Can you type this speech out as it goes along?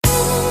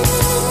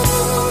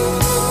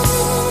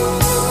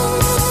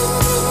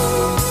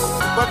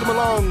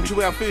along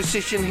to our first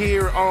session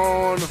here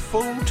on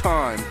Full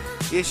Time.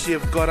 Yes,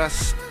 you've got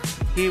us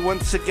here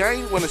once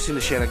again. Want to send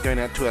a shout out going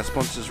out to our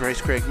sponsors,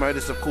 Racecrack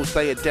Motors. Of course,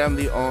 they are down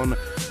there on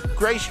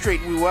Grey Street.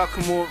 We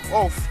welcome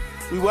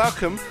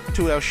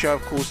to our show,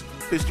 of course,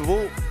 first of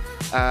all,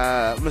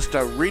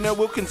 Mr. Reno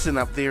Wilkinson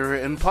up there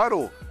in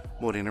Paro.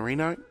 Morena,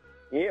 Reno.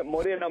 Yeah,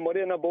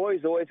 morena,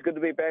 boys. Always good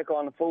to be back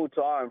on Full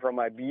Time from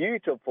a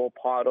beautiful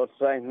Paro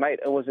today.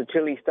 Mate, it was a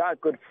chilly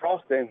start, good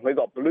frosting. We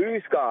got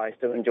blue skies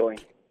to enjoy.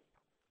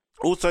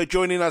 Also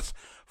joining us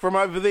from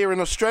over there in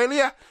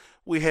Australia,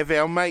 we have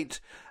our mate,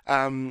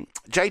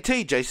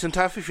 JT, Jason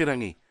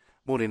Tawhiwhirangi.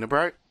 Morena,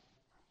 bro.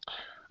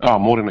 Oh,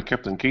 morena,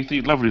 Captain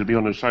Keithy. Lovely to be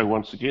on the show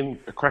once again.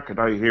 A cracker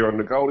day here on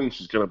the Goldie.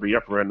 She's going to be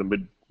up around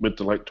the mid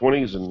to late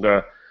 20s,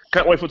 and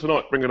can't wait for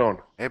tonight. Bring it on.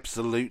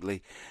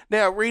 Absolutely.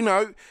 Now,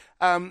 Reno,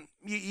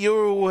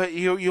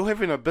 you're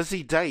having a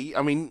busy day.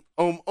 I mean,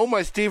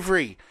 almost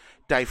every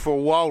day for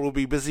a while will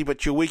be busy,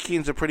 but your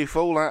weekends are pretty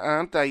full,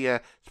 aren't they?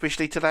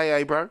 Especially today,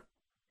 eh, bro?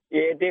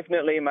 Yeah,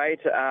 definitely,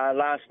 mate.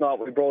 Last night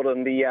we brought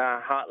in the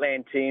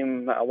Heartland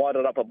team,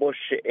 wired up a bush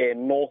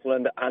in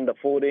Northland under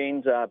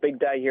 14s. Big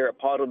day here at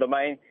Paro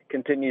Domain.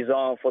 Continues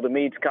on for the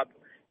Meads Cup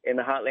in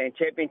the Heartland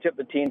Championship.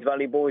 The Teens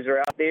Valley boys are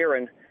out there,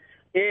 and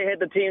yeah, had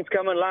the teams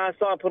come in last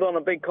night, put on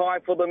a big kai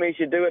for them as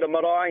you do at a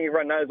marae.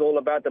 Everyone knows all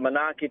about the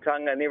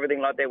manaakitanga and everything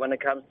like that when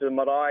it comes to the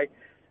marae.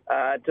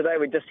 Today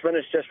we just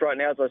finished, just right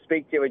now as I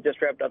speak to you, we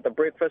just wrapped up the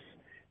breakfast,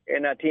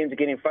 and our teams are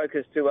getting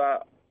focused to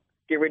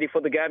get ready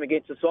for the game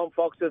against the Swamp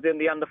Foxes in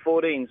the under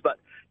 14s. But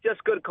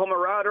just good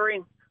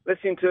camaraderie,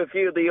 listening to a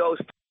few of the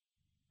old...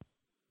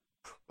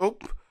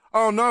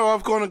 Oh no,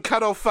 I've gone and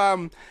cut off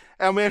our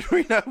man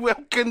Reno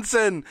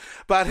Wilkinson.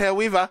 But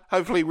however,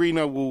 hopefully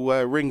Reno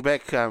will ring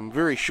back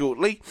very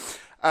shortly.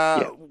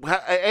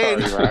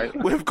 And sorry,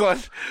 we've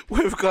got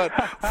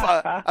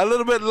a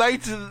little bit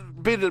late,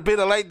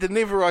 better late than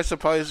never, I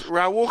suppose.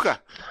 Ra Walker,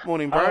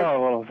 morning, bro. Oh,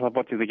 well, I was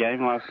watching the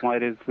game last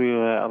night as we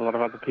were a lot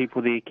of other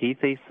people there,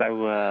 Keithy.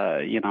 So,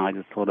 I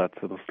just thought I'd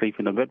sort of sleep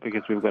in a bit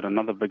because we've got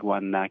another big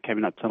one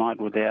coming up tonight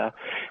with our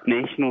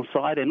national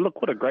side. And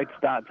look, what a great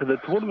start to the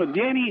tournament.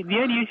 The only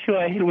issue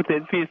I had with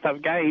that first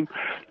up game,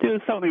 there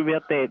was something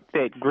about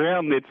that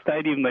ground, that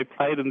stadium they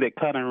played in that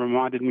kind of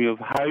reminded me of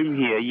home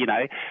here. You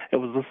know, it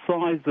was a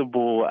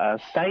sizable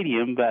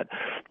stadium, but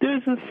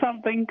there's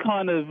something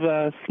kind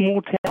of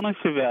small townish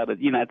about it.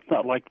 You know, it's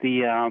not like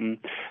the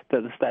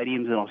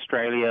stadiums in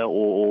Australia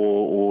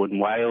or in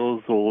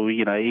Wales or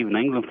even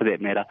England for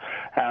that matter.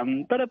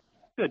 But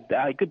good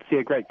to see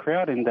a great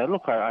crowd, and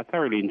look, I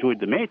thoroughly enjoyed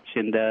the match,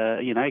 and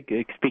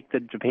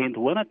expected Japan to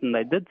win it, and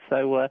they did.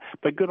 So,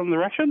 but good on the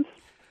Russians.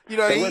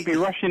 They won't be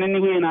rushing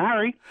anywhere in a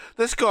hurry.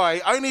 This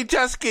guy only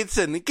just gets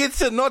in. He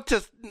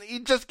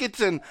just gets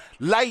in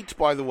late,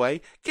 by the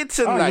way. Gets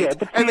in late,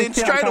 and then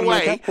straight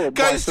away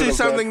goes to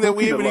something that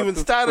we haven't even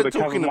started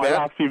talking about.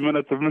 Last few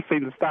minutes of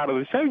missing the start of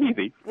the show,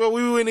 Eddie. Well,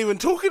 we weren't even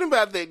talking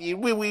about that yet.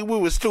 We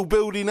were still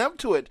building up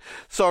to it.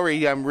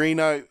 Sorry,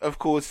 Reno, of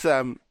course.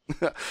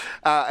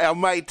 Our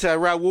mate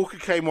Ra Walker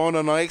came on,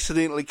 and I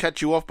accidentally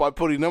cut you off by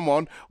putting him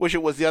on. Wish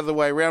it was the other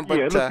way around. But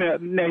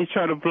now he's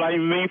trying to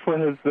blame me for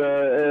his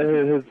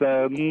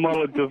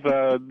knowledge of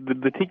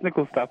the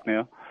technical stuff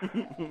now.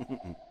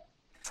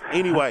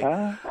 Anyway,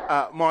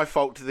 my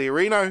fault there.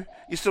 Reno,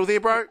 you still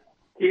there, bro?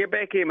 Yeah,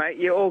 back here, mate.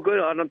 Yeah, all good.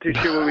 I'm not too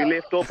sure where we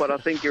left off, but I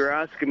think you were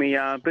asking me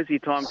busy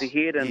times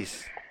ahead. And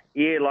yes.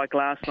 Yeah, like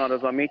last night,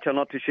 as I mentioned, I'm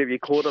not too sure if you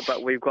caught it,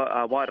 but we've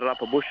got wired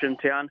up a bush in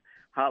town.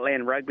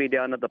 Heartland Rugby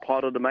down at the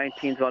Paro Domain,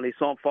 Teens Valley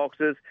Swamp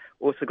Foxes.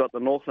 Also got the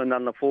Northland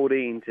under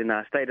 14s and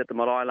stayed at the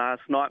marae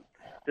last night.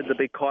 Did the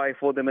big kai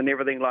for them and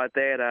everything like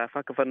that.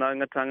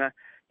 Whakawhanaungatanga.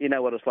 You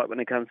know what it's like when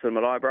it comes to the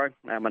marae, bro.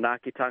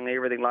 Manaakitanga,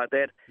 everything like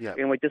that. Yep.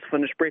 And we just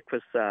finished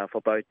breakfast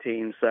for both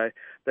teams. So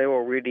they were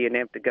all ready and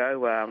amped to go.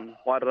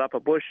 Wired up a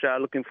bush.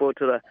 Looking forward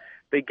to the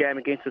big game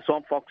against the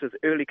Swamp Foxes.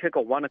 Early kick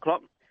at 1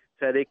 o'clock.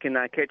 So they can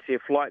catch their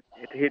flight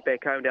to head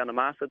back home down to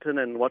Masterton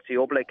and watch the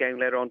All Black game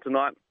later on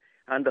tonight.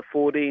 Under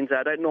 14s,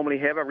 don't normally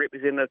have a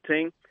representative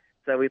team,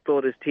 so we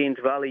thought as Teens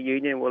Valley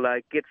Union will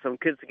get some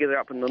kids together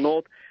up in the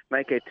north,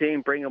 make a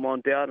team, bring them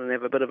on down and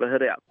have a bit of a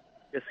hit out,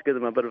 just to give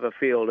them a bit of a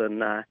field.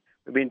 And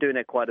we've been doing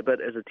that quite a bit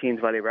as a Teens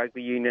Valley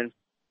Rugby Union,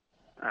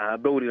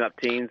 building up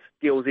teams,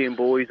 girls and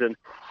boys, and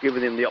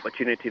giving them the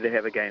opportunity to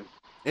have a game.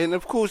 And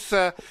of course,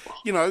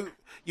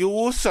 you're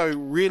also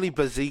really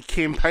busy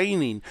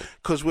campaigning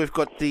because we've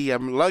got the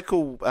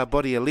local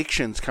body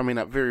elections coming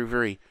up very,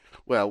 very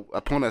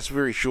upon us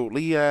very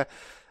shortly,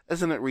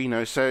 isn't it,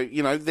 Reno? So,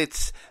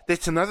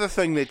 that's another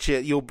thing that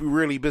you'll be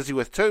really busy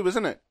with too,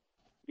 isn't it?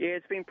 Yeah,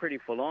 it's been pretty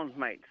full on,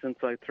 mate, since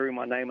I threw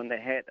my name in the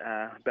hat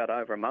about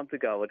over a month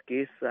ago, I'd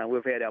guess.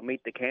 We've had our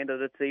Meet the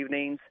Candidates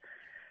evenings,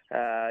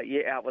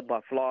 out with my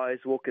flies,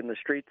 walking the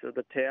streets of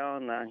the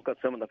town. Got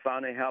some of the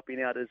whānau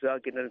helping out as well,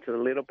 getting into the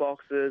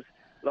letterboxes,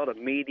 a lot of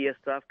media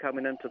stuff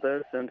coming into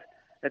this, and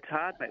it's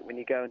hard, mate, when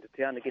you go into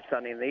town to get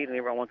something to eat and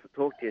everyone wants to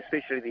talk to you,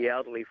 especially the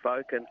elderly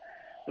folk, and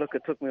look,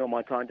 it took me all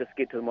my time just to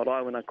get to the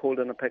marae when I called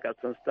in to pick up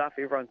some stuff.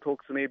 Everyone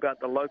talks to me about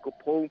the local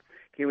pool.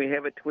 Can we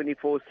have it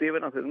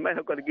 24/7? I said, mate,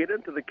 I've got to get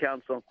into the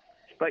council.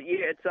 But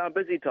yeah, it's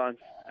busy times.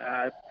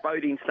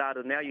 Voting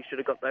started now. You should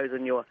have got those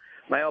in your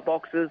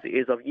mailboxes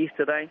as of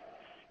yesterday,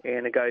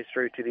 and it goes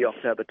through to the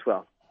October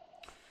 12th.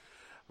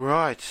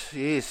 Right,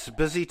 yes,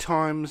 busy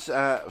times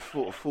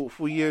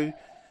for you,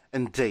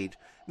 indeed.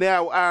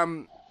 Now,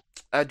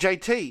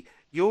 JT,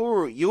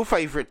 your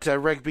favourite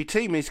rugby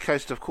team, East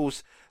Coast, of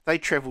course, they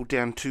travelled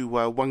down to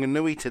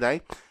Wanganui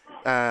today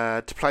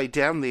to play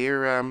down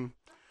there.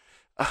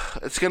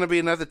 It's going to be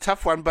another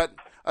tough one, but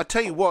I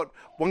tell you what,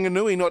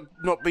 Wanganui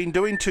not been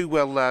doing too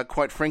well,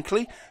 quite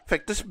frankly. In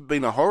fact, this has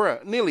been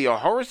nearly a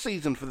horror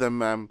season for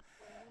them,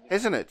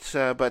 hasn't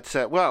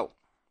it? Well,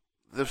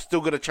 they've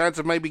still got a chance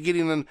of maybe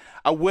getting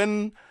a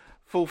win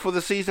for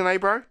the season, eh,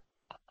 bro?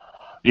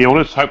 Yeah, well,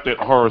 let's hope that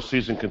horror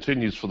season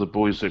continues for the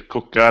boys at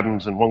Cook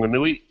Gardens and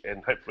Wanganui,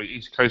 and hopefully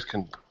East Coast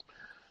can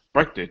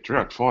break that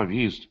drought. 5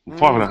 years,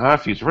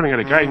 5.5 years, running out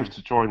of games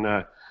to try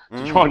and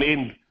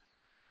end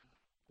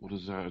what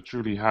is a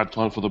truly hard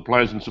time for the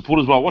players and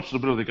supporters. Well, I watched a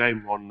bit of the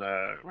game on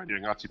Radio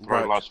Ngāti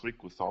Pro last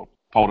week with Paul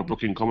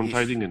Brooking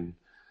commentating, and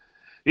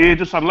yeah,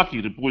 just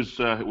unlucky. The boys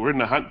were in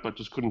the hunt, but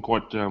just couldn't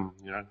quite,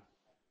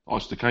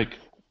 ice the cake.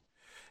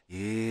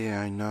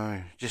 Yeah, I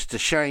know. Just a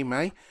shame,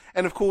 eh?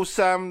 And of course,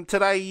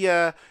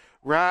 today,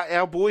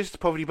 our boys, the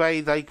Poverty Bay,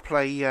 they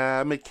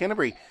play Mid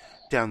Canterbury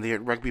down there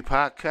at Rugby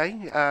Park,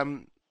 eh?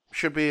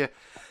 Should be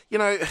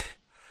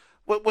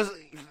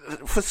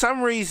for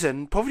some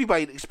reason, Poverty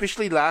Bay,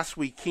 especially last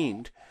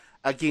weekend,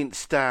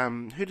 against,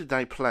 who did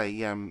they play?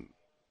 Not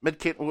Mid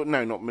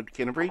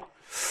Canterbury.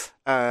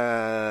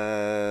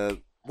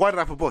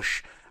 Wairarapa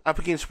Bush. Up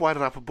against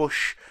Wairarapa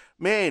Bush.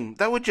 Man,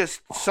 they were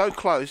just so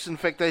close. In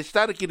fact, they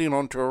started getting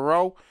onto a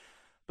roll.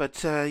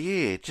 But,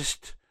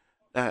 just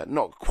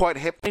not quite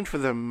happening for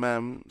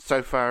them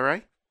so far,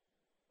 eh?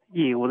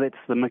 Yeah, well, that's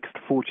the mixed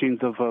fortunes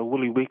of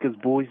Willie Weka's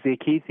boys there,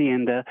 Keithy,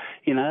 and, a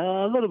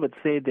little bit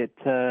sad that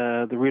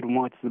the Red and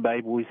Whites of the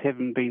Bay boys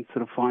haven't been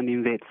sort of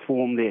finding that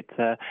form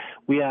that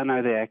we all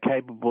know they are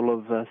capable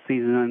of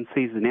season in,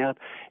 season out,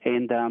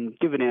 and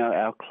given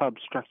our club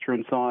structure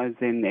and size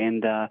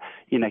and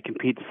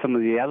compared to some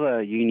of the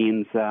other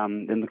unions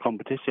in the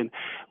competition,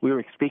 we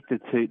were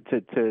expected to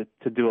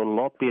do a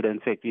lot better. In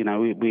fact,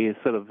 we're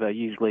sort of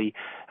usually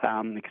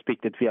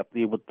expected to be up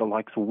there with the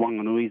likes of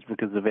Wanganui's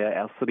because of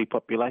our city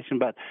population,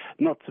 but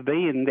not to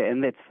be, and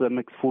that's the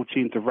mixed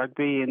fortunes of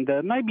rugby, and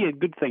maybe a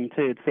good thing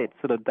too. It's that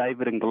sort of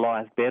David and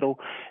Goliath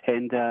battle,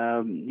 and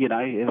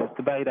if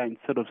the Bay don't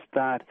sort of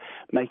start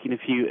making a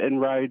few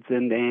inroads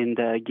and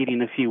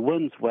getting a few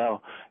wins,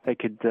 well, they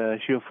could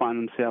sure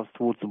find themselves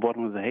towards the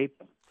bottom of the heap.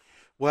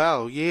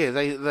 Well, yeah,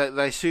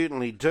 they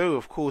certainly do.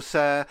 Of course,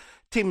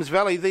 Thames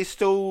Valley, they're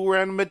still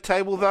around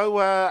mid-table though.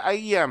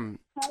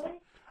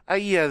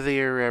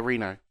 There,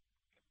 Reno.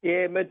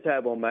 Yeah,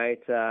 mid-table,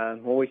 mate.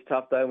 Always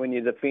tough, though, when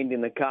you're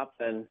defending the cup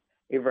and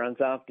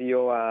everyone's after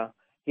your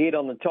head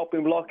on the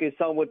chopping block, as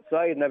some would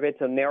say. And they've had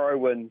some narrow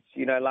wins.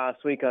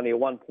 Last week, only a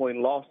 1-point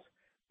loss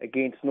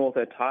against North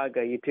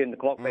Otago. You turn the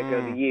clock back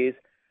over the years.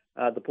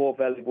 The Port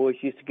Valley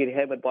boys used to get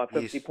hammered by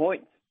 50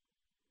 points.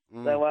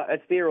 So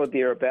it's there or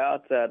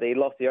thereabouts. They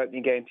lost the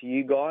opening game to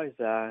you guys,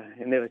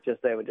 and they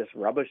were just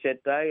rubbish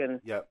that day. And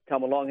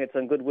come along, had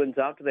some good wins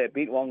after that,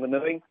 beat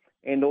Wanganui,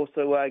 and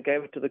also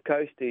gave it to the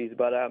Coasties.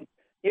 But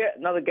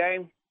another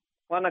game,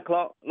 1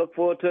 o'clock. Look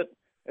forward to it.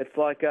 It's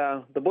like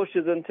the Bush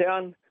is in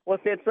town.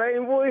 What's that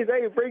saying, boys?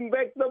 Hey, bring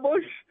back the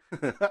Bush.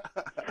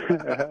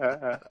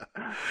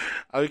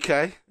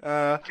 Okay.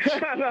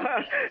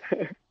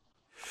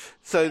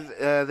 So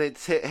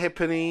that's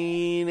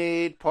happening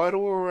at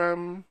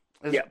Paeroa?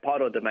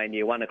 Paeroa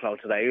Domain, 1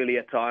 o'clock today,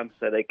 earlier time,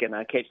 so they can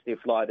catch their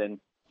flight and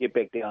get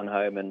back down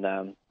home,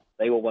 and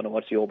they all want to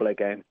watch the All Black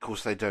game. Of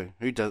course they do.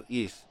 Who does?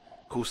 Yes,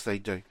 of course they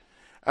do.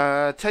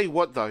 Tell you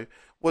what, though,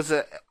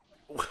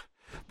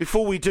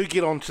 before we do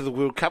get on to the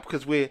World Cup,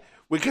 because we're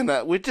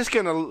just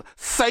gonna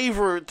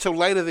savour it till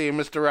later there,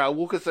 Mr.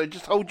 Walker, so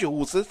just hold your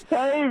horses.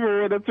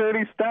 Savour it, it's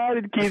already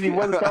started, Kizzy.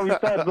 By the time we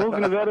start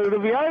talking about it,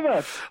 it'll be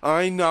over.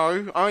 I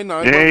know.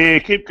 Yeah,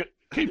 keep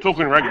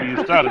talking rugby.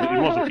 You started it,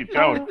 you must keep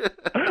going.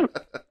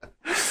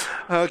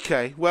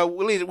 Okay, well,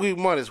 we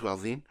might as well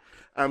then.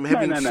 No.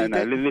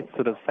 Let's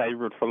sort of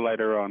savour it for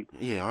later on.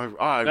 Yeah,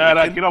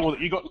 No, get on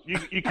with it.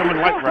 You come in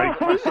late, Ray.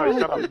 So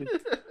shut up.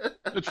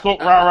 Let's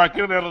talk rah-rah.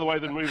 Get it out of the way,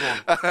 then move on.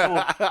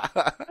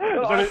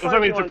 It was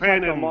only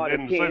Japan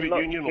and Soviet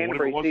Union or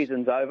whatever it was.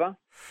 Season's over.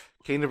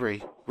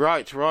 Canterbury.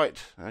 Right.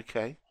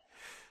 Okay.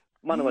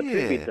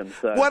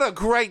 So. What a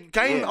great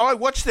game. Yeah. I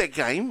watched that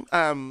game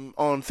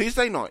on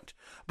Thursday night.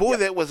 Boy,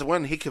 that was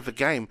one heck of a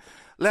game.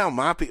 Lau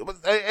Mapi.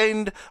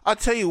 And I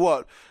tell you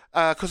what,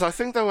 because I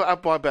think they were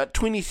up by about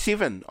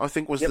 27, I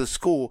think was the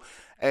score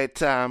at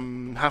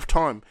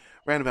half-time,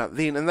 round about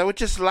then. And they were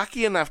just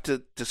lucky enough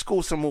to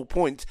score some more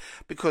points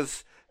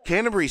because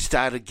Canterbury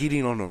started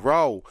getting on a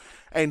roll.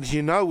 And,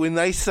 when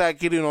they start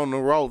getting on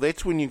a roll,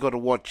 that's when you've got to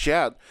watch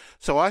out.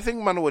 So I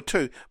think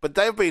Manawatu, but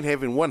they've been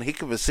having one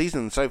heck of a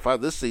season so far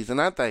this season,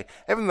 aren't they?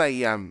 Haven't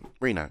they,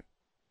 Reno?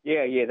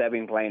 Yeah, they've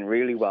been playing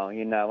really well.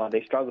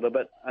 They struggled a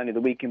bit only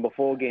the weekend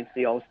before against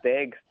the Old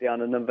Stags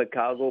down in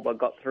Invercargill, but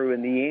got through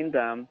in the end.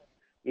 And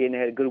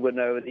had a good win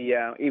over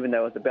the, even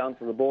though it was the bounce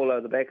of the ball over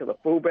the back of the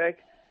fullback.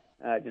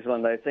 Just one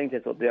of those things,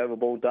 that's what the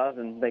overball does,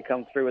 and they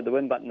come through with the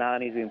win. But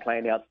Nani's been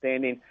playing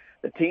outstanding.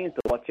 The teams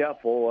to watch out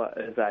for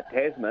is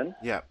Tasman.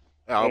 Yeah,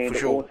 and for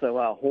sure.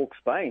 Also Hawke's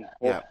Bay.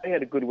 Hawke's Bay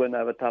had a good win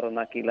over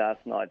Taranaki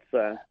last night.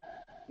 So,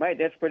 mate,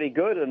 that's pretty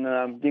good.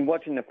 And been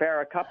watching the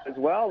Farah Cup as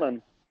well,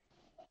 and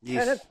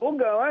yes, that's all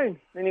going.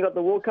 Then you got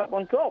the World Cup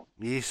on top.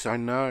 Yes, I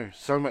know.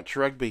 So much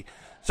rugby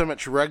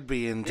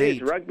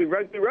indeed. Yes, rugby.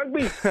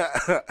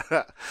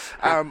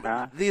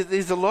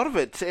 There's a lot of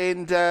it,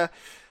 and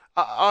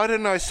I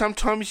don't know.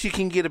 Sometimes you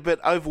can get a bit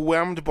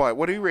overwhelmed by it.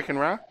 What do you reckon,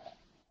 Ra?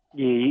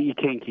 Yeah, you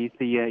can, Keith.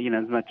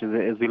 As much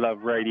as we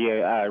love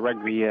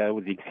rugby,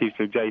 with the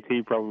exception of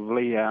JT,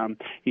 probably,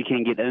 you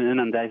can get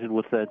inundated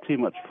with too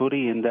much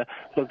footy. And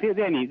look,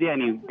 the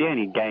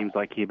only games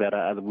I care about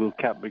are the World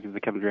Cup, because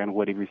it comes around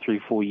every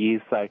 3-4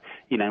 years. So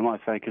my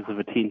focus of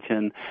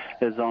attention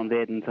is on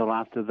that until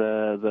after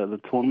the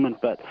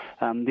tournament. But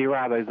there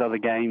are those other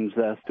games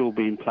still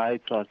being played.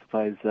 So I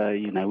suppose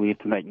we have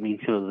to make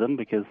mention of them,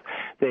 because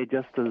they're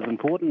just as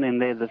important, and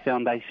they're the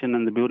foundation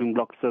and the building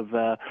blocks of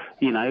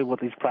what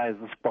these players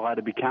aspire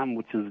to become,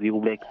 which is the All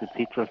Blacks,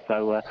 etc.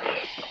 So,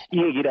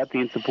 get out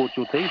there and support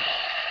your team.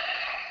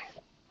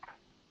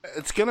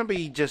 It's going to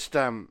be just...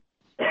 I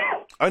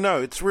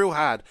know, it's real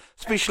hard,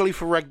 especially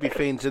for rugby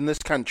fans in this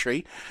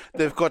country.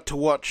 They've got to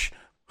watch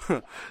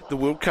the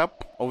World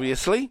Cup,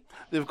 obviously.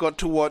 They've got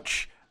to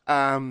watch, the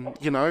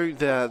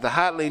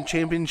Heartland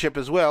Championship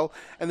as well.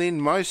 And then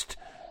most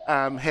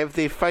have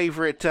their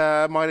favourite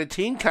Mitre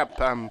 10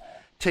 Cup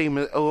team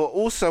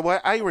also,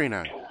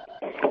 Reno.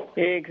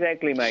 Yeah,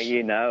 exactly, mate.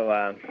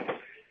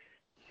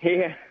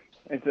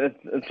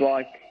 It's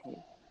like,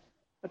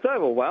 it's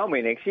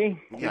overwhelming, actually.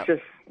 Yep.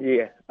 It's just,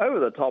 over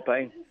the top,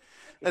 eh?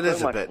 It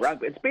is a bit.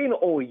 Rugby. It's been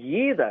all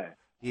year, though.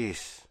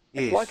 Yes.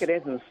 It's like it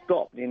hasn't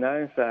stopped,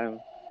 so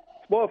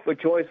it's more for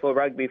choice for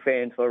rugby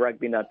fans, for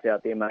rugby nuts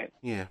out there, mate.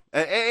 Yeah.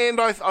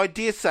 And I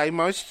dare say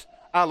most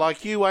are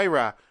like you,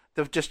 Ra.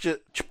 They've just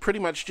pretty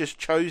much just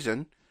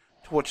chosen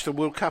to watch the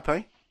World Cup,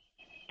 eh?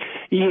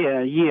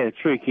 Yeah,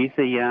 true, Keith.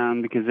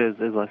 Because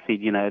as I said,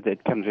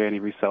 it comes around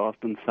every so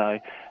often, so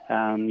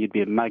you'd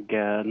be a mug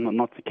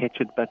not to catch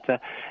it. But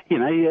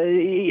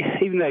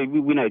even though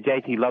we know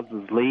JT loves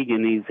his league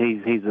and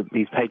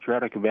he's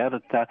patriotic about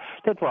it,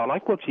 that's why I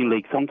like watching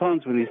league.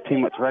 Sometimes when there's too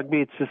much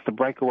rugby, it's just a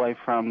breakaway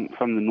from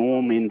the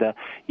norm, and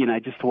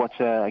just to watch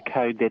a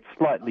code that's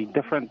slightly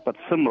different but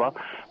similar.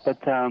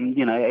 But and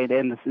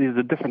there's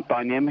a different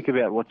dynamic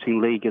about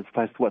watching league as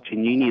opposed to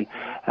watching union,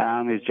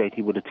 as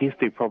JT would attest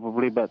to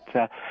probably. But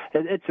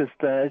it's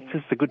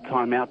just a good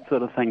time out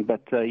sort of thing.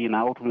 But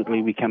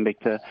ultimately we come back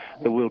to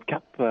the World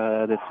Cup.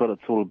 That's what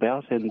it's all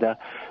about. And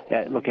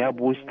look, our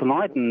boys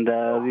tonight, and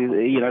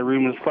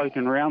rumours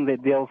floating around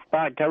that the old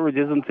Spark coverage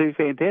isn't too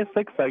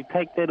fantastic. So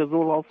take that as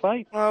all I'll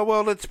say.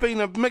 Well, it's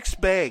been a mixed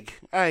bag,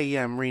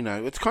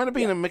 Reno. It's kind of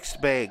been a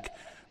mixed bag,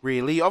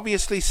 really.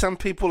 Obviously, some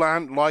people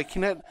aren't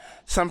liking it.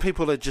 Some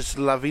people are just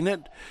loving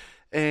it,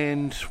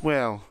 and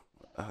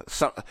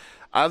some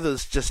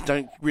others just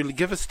don't really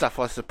give a stuff,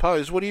 I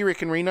suppose. What do you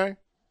reckon, Reno?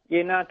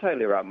 Yeah, no,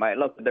 totally right, mate.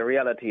 Look, the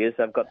reality is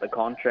they've got the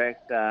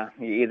contract.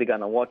 You're either going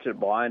to watch it,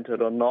 buy into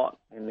it or not.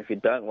 And if you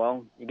don't,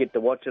 well, you get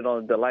to watch it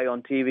on a delay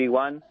on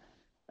TV1.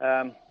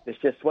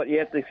 It's just what you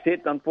have to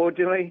accept,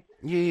 unfortunately.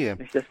 Yeah.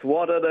 It's just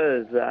what it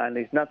is. And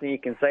there's nothing you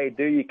can say,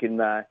 do. You can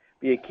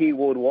be a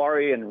keyboard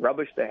warrior and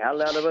rubbish the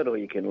hell out of it, or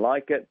you can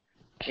like it.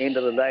 End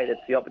of the day,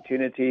 that's the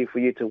opportunity for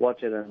you to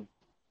watch it, and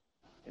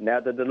now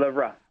the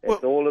deliverer.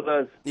 That's all it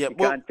is. Yeah, you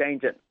can't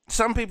change it.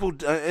 Some people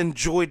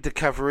enjoyed the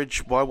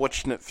coverage by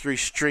watching it through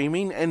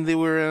streaming, and there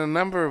were a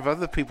number of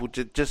other people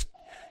that just,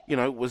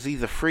 it was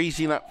either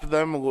freezing up for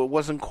them or it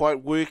wasn't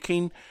quite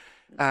working.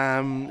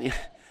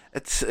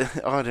 It's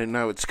I don't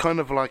know. It's kind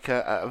of like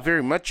a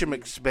very much a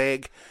mixed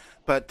bag,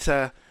 but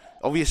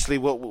obviously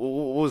what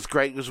was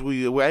great was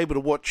we were able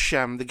to watch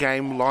the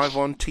game live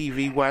on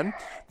TV1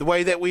 the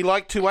way that we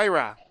like to,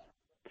 Ra.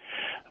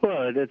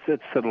 Well, it's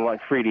sort of like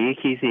Freddie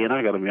Eckies here, and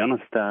I got to be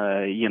honest,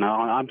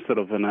 I'm sort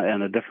of in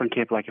a different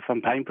camp. Like if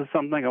I'm paying for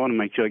something, I want to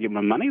make sure I get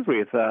my money's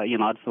worth. I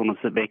just want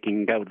to sit back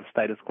and go with the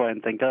status quo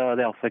and think,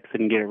 they'll fix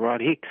it and get it right.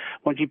 Heck,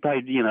 once you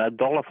paid, $1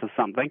 for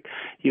something,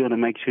 you want to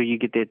make sure you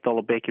get that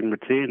dollar back in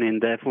return.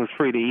 And if it was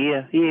Freddie,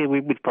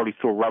 we'd probably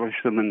still rubbish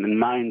them and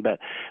moan, but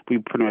we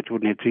pretty much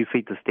wouldn't have 2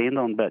 feet to stand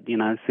on. But,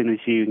 as soon as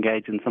you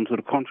engage in some sort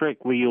of contract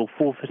where you're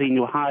forfeiting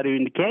your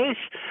hard-earned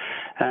cash,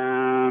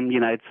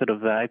 it sort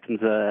of opens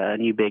a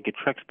new bag of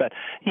tricks. But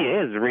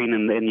yeah, as Irene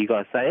and you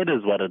guys say, it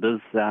is what it is.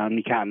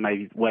 You can't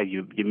maybe wave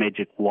your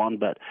magic wand,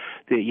 but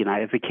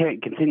if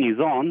it continues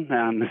on,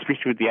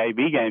 especially with the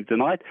AB game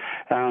tonight,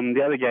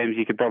 the other games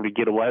you could probably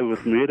get away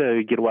with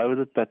murder, get away with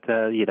it, but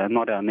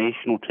not our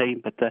national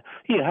team. But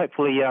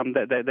hopefully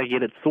they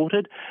get it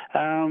sorted.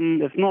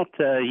 If not,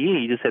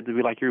 you just have to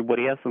be like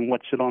everybody else and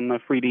watch it on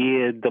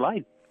free-to-air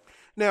delayed.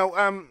 Now,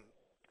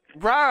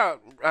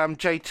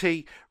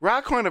 JT,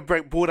 Ra kind of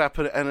brought up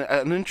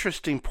an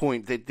interesting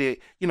point that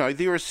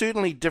there are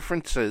certainly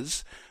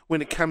differences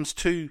when it comes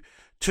to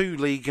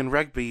league and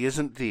rugby,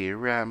 isn't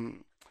there?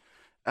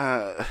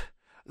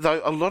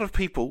 Though a lot of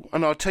people,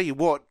 and I'll tell you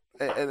what,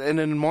 and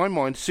in my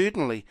mind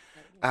certainly,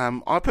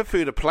 I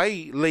prefer to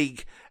play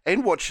league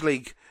and watch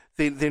league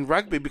than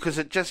rugby because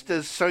it just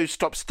is so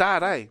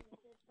stop-start, eh?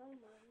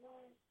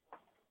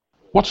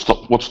 What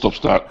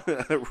stop-start?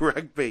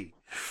 Rugby.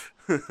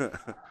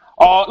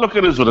 Oh, look,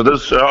 it is what it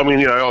is.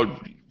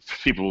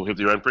 People have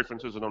their own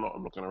preferences, and I'm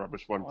not going to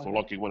rubbish one for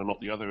liking one and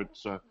not the other.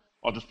 It's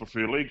I just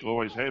prefer league,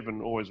 always have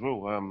and always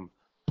will.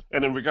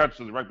 And in regards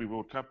to the Rugby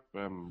World Cup,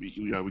 we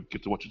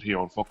get to watch it here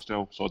on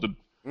Foxtel. So I did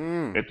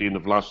at the end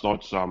of last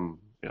night's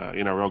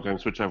NRL game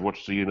switch over,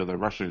 watch the end of the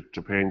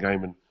Russia-Japan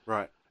game,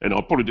 and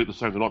I'll probably do the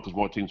same tonight because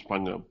my team's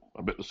playing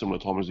a bit the similar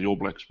time as the All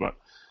Blacks. But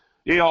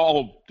yeah,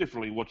 I'll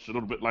definitely watch a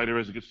little bit later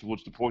as it gets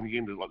towards the point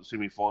again, like the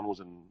semi-finals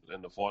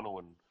and the final.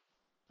 And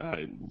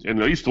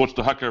I used to watch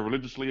the haka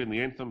religiously and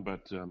the anthem,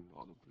 but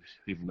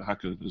even the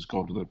haka has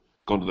gone to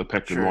the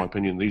pack, in my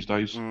opinion, these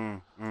days.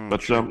 Mate,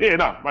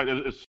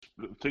 it's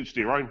teach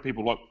their own.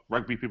 People like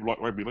rugby, people like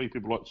rugby league,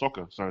 people like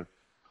soccer. So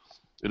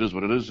it is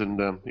what it is, and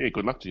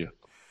good luck to you.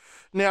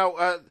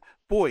 Now,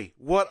 boy,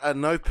 what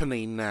an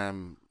opening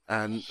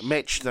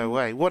match though,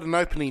 eh? What an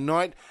opening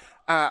night.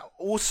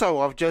 Also,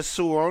 I've just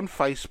saw on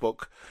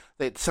Facebook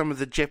that some of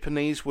the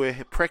Japanese were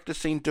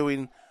practicing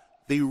doing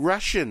the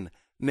Russian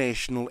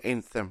national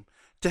anthem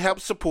to help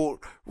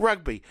support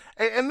rugby,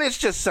 and that's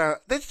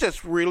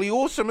just really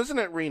awesome, isn't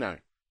it, Reno?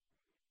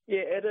 Yeah,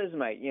 it is,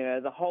 mate.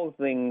 The whole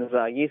thing's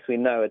yes, we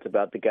know it's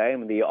about the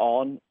game and the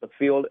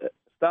on-the-field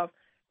stuff,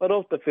 but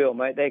off the field,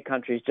 mate, their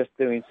country's just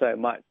doing so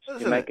much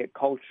to make it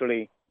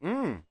culturally,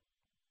 there.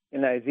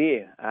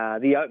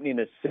 The opening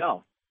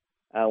itself,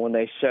 when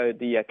they showed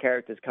the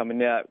characters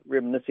coming out,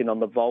 reminiscing on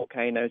the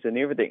volcanoes and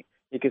everything,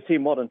 you can see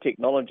modern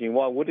technology.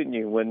 Why wouldn't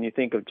you when you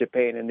think of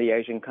Japan and the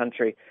Asian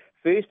country?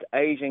 First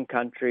Asian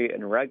country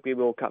in Rugby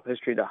World Cup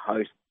history to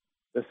host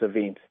this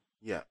event.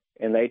 Yeah.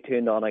 And they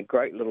turned on a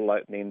great little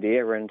opening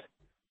there. And,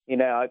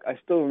 I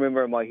still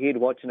remember in my head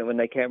watching it when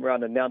they came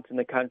around announcing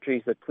the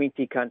countries, the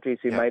 20 countries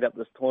who made up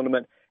this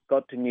tournament,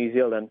 got to New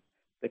Zealand.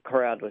 The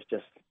crowd was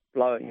just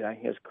blowing,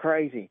 it was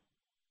crazy.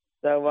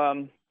 So,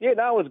 it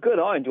was good.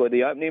 I enjoyed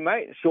the opening,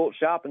 mate. Short,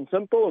 sharp and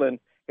simple. And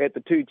had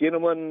the two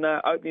gentlemen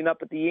opening up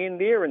at the end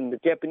there and the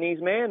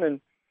Japanese man. And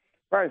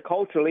very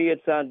culturally,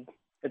 it's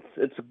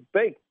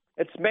big.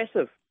 It's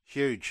massive.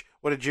 Huge.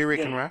 What did you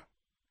reckon, Ra?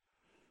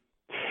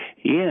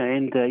 Yeah,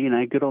 and,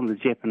 good on the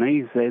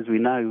Japanese. As we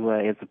know,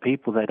 as a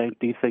people, they don't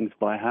do things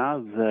by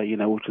halves,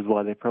 which is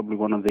why they're probably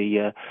one of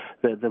the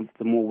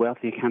more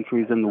wealthier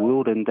countries in the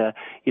world. And,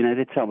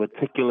 that's how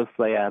meticulous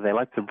they are. They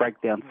like to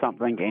break down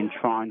something and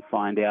try and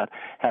find out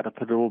how to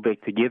put it all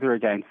back together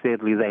again.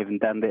 Sadly, they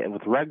haven't done that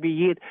with rugby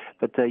yet,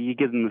 but you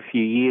give them a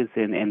few years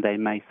and they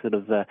may sort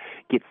of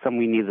get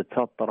somewhere near the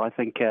top. But I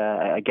think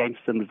against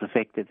them is the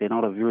fact that they're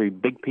not a very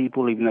big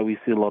people, even though we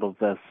see a lot of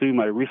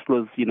sumo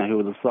wrestlers, who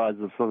are the size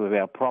of some of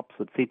our props,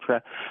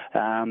 etc.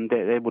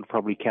 That would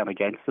probably count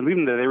against them,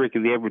 even though they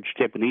reckon the average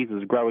Japanese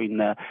is growing,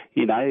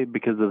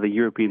 because of the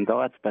European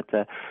diets. But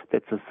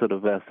that's a sort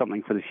of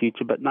something for the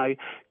future. But no,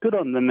 good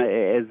on them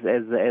as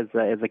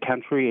a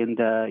country, and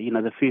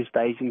the first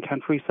Asian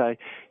country. So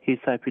he's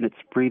hoping it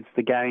spreads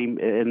the game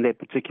in that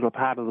particular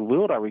part of the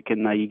world. I reckon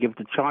you give it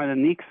to China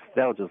next,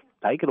 they'll just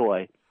take it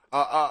away.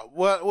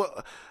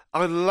 Well,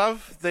 I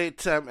love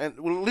that.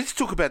 Let's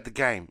talk about the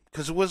game,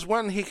 because it was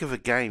one heck of a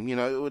game.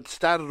 It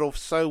started off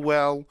so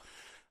well.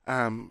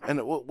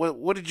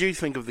 What did you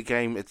think of the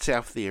game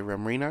itself there,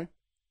 Reno?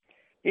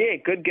 Yeah,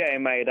 good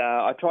game, mate.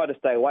 I tried to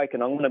stay awake,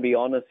 and I'm going to be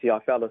honest here, I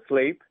fell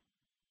asleep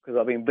because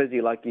I've been busy,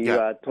 like you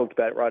talked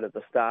about right at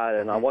the start,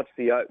 and I watched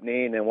the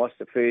opening and watched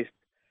the first,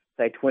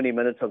 say, 20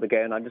 minutes of the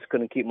game, and I just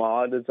couldn't keep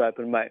my eyelids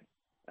open, mate.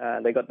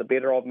 They got the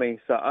better of me,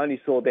 so I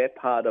only saw that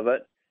part of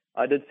it.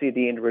 I did see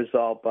the end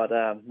result, but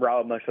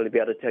Ra must really be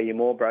able to tell you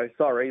more, bro.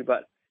 Sorry,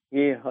 but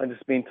yeah, I've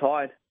just been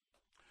tired.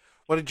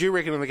 What did you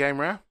reckon of the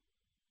game, Ra?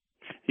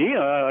 Yeah,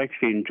 I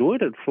actually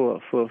enjoyed it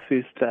for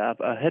first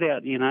a hit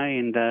out,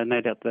 and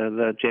no doubt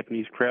the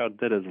Japanese crowd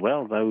did as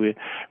well. They were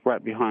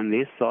right behind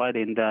their side,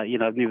 and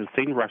I've never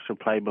seen Russia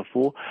play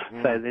before,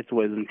 so that's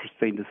always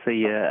interesting to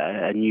see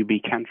a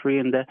newbie country.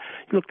 And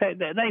look,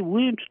 they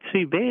weren't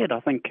too bad. I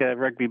think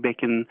rugby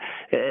back in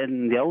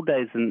the old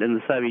days in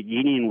the Soviet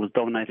Union was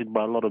dominated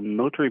by a lot of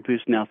military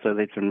personnel, so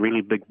there's some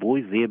really big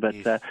boys there. But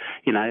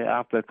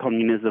after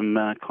communism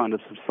kind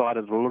of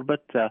subsided a little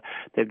bit,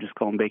 they've just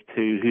gone back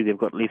to who they've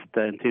got left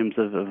in terms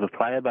of a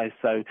player base.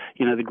 So,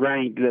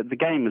 the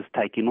game is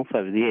taking off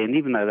over there, and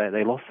even though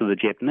they lost to the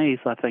Japanese,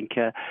 I think,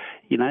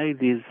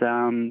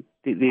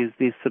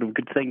 there's sort of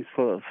good things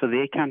for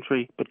their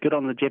country, but good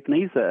on the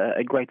Japanese,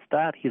 a great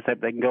start. Here's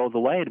hope they can go all the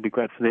way. It'll be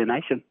great for their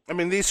nation. I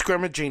mean, they're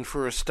scrimmaging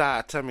for a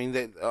start. I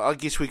mean, I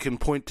guess we can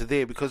point to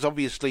there because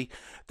obviously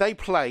they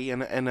play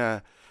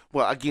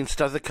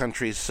against other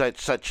countries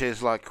such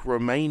as like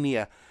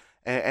Romania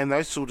and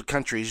those sort of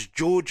countries,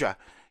 Georgia,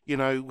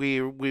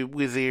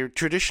 where they're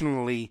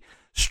traditionally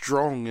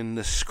strong in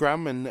the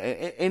scrum and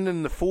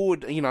in the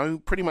forward,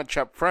 pretty much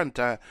up front,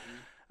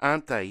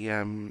 aren't they?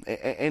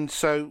 And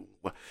so,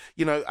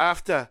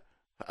 after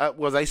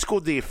they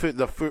scored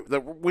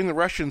when the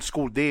Russians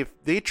scored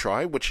their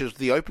try, which is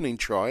the opening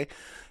try,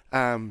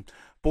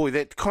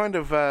 that kind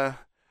of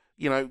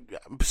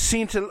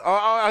sent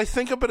I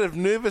think a bit of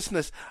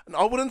nervousness.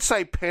 I wouldn't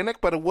say panic,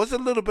 but it was a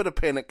little bit of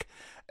panic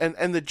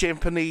in the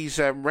Japanese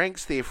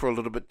ranks there for a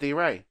little bit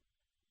there, eh?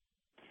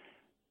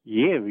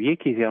 Yeah,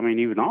 Keithy. I mean,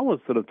 even I was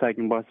sort of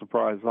taken by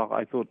surprise.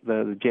 I thought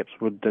the Japs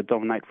would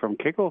dominate from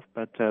kickoff,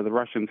 but the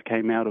Russians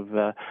came out of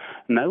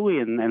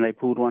nowhere and they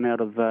pulled one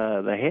out of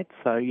the hat.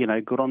 So,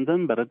 good on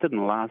them, but it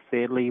didn't last,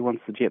 sadly.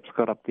 Once the Japs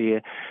got up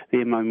their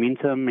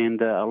momentum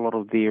and a lot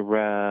of their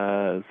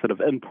sort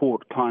of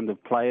import kind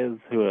of players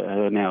who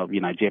are now,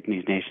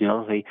 Japanese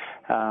nationality,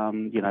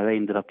 they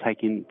ended up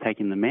taking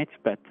the match.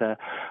 But,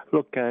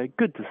 look,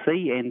 good to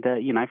see. And,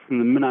 from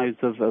the minnows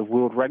of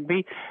World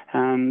Rugby,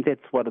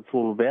 that's what it's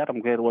all about.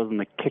 I'm glad it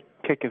wasn't a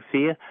kick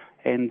affair,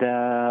 and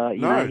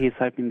he's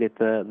hoping that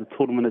the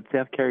tournament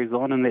itself carries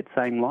on in that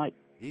same light.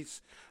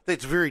 Yes,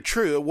 that's very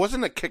true. It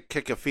wasn't a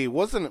kick affair,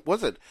 wasn't it?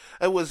 Was it?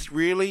 It was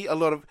really a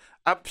lot of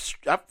up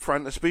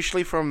front,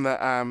 especially from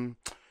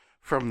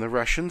the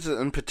Russians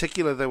in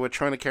particular. They were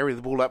trying to carry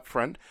the ball up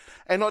front,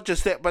 and not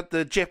just that, but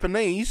the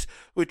Japanese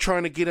were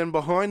trying to get in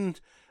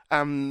behind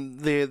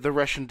the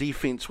Russian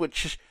defense,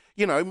 which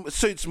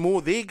suits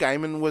more their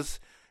game and was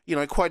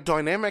quite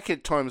dynamic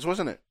at times,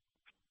 wasn't it?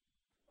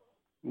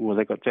 Well,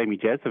 they got Jamie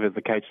Joseph as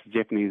the coach of the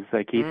Japanese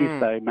Kiwis,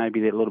 so maybe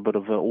that little bit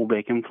of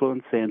all-back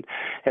influence. And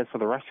as for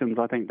the Russians,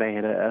 I think they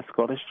had a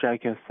Scottish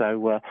joker,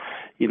 so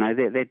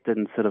that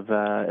didn't sort of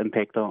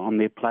impact on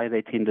their play.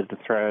 They tended to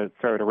throw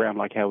it around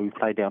like how we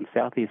play down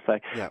south here. So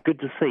Good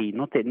to see.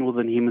 Not that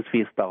Northern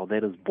Hemisphere style.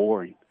 That is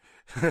boring.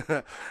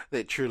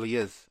 That truly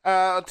is.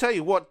 I'll tell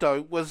you what,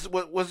 though,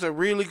 was a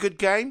really good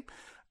game.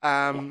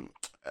 At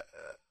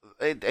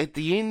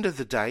the end of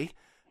the day,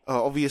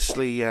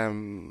 obviously,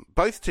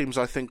 both teams,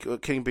 I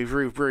think, can be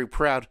very, very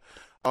proud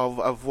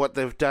of what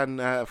they've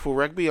done for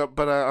rugby.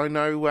 But I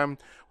know,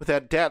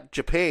 without doubt,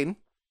 Japan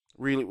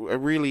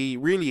really,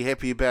 really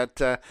happy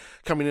about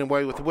coming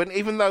away with the win.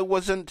 Even though it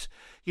wasn't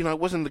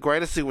the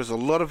greatest, there was a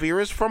lot of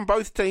errors from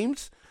both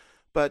teams.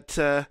 But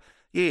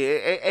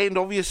and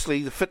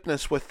obviously the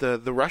fitness with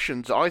the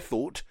Russians, I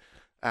thought,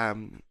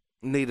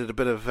 needed a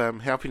bit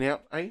of helping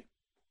out, eh?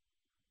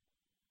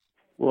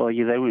 Well, they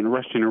weren't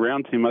rushing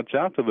around too much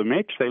after the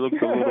match. They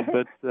looked a little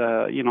bit,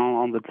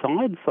 on the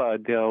tired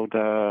side, the old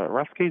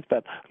Ruskies.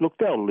 But look,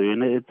 they'll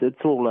learn.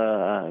 It's all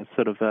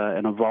sort of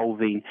an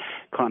evolving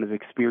kind of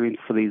experience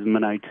for these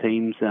minnow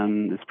teams,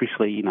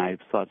 especially,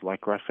 sides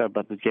like Russia.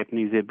 But the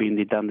Japanese have been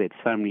there, done that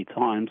so many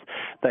times.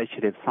 They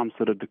should have some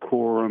sort of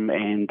decorum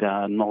and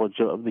knowledge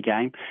of the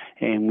game.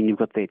 And when you've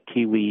got that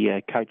Kiwi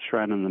coach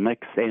run in the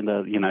mix and,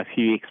 a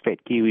few expat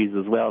Kiwis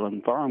as well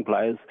and foreign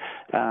players,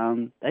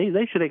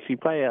 they should actually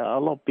play a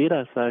lot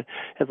better. So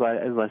as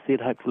I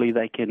said, hopefully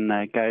they can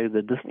go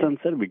the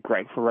distance. It'll be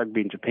great for rugby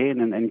in Japan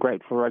and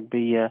great for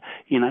rugby,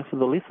 for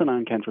the lesser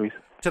known countries.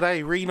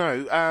 Today,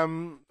 Reno,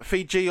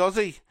 Fiji,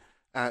 Aussie,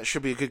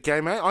 should be a good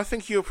game, eh? I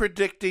think you're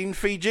predicting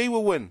Fiji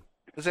will win.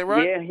 Is that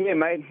right? Yeah,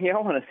 mate. Yeah,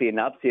 I want to see an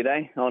upset,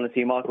 eh? I want to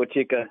see Michael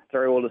Cheika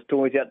throw all his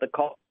toys out the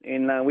cot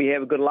and we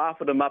have a good laugh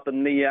at him up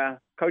in the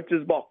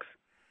coach's box.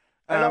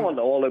 I want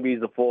the Wallabies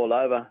to fall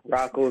over,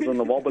 Rakels and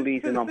the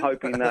Wobblies, and I'm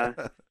hoping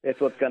that's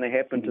what's going to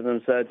happen to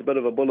them. So it's a bit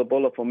of a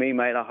bulla for me,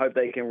 mate. I hope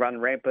they can run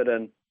rampant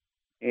and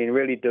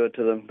really do it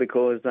to them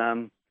because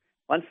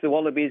once the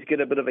Wallabies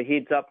get a bit of a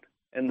heads up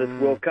in this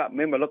World Cup,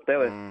 remember, look, they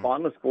were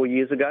finalists 4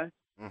 years ago.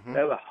 Mm-hmm.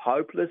 They were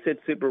hopeless at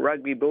Super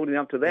Rugby building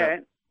up to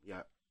that.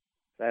 Yeah.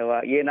 So,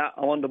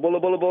 I want the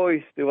Bulla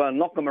boys to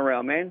knock them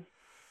around, man.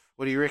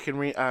 What do you reckon,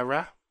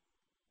 Ra?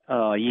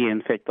 Oh, yeah,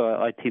 in fact,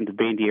 I tend to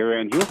bandy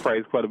around your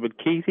phrase quite a bit,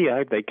 Keithy. I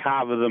hope they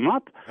carve them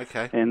up.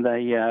 Okay. And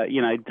they,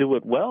 do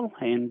it well.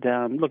 And,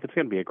 look, it's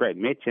going to be a great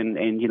match. And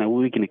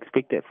we can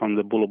expect that from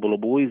the Bulla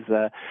boys,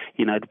 to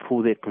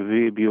pull that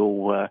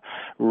proverbial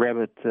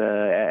rabbit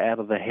out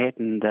of the hat.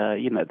 And,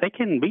 they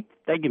can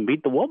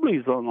beat the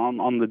Wobblies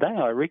on the day,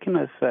 I reckon,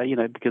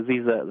 if, because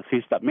these are the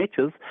first up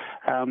matches.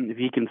 If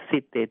you can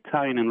set that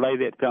tone and lay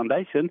that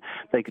foundation,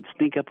 they could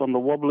sneak up on the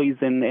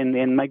Wobblies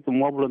and make them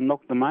wobble and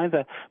knock them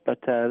over. But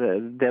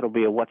that'll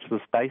be a watch the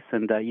space,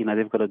 and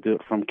they've got to do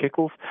it from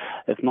kickoff.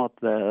 If not,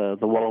 the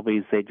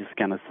Wallabies, they're just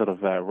going to sort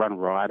of run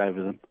right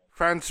over them.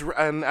 France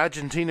and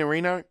Argentina,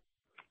 Reno?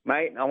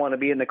 Mate, I want to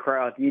be in the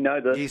crowd. You know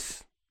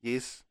this.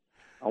 Yes.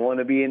 I want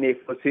to be in there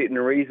for certain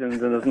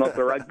reasons, and it's not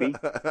the rugby.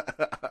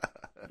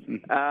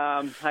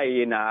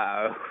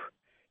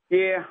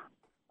 Yeah,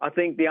 I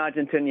think the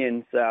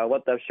Argentinians,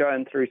 what they've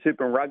shown through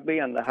Super Rugby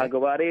and the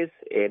Jaguares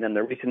and in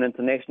the recent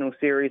international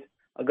series,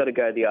 I've got to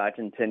go the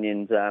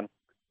Argentinians.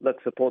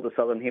 Let's support the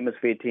Southern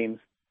Hemisphere teams.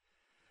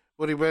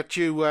 What about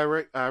you,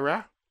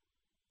 Ra?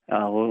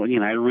 Well,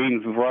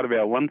 Ren's right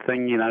about one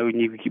thing, when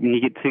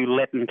you get two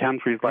Latin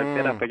countries like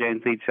that up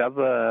against each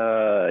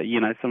other,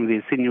 some of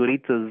their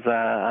senoritas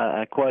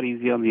are quite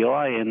easy on the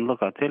eye. And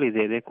look, I tell you,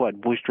 they're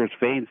quite boisterous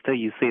fans too.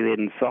 You see that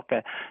in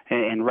soccer,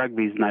 and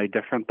rugby's no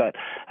different. But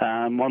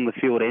on the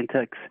field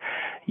antics,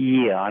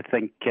 I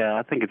think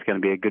it's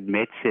going to be a good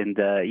match. And,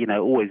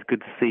 always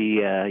good to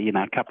see,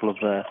 a couple of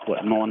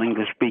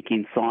non-English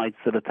speaking sides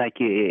sort of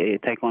take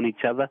on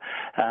each other.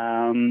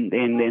 And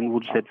we'll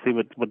just have to see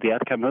what the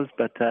outcome is.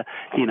 But,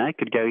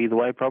 could go either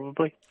way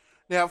probably.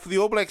 Now, for the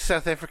All Blacks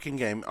South African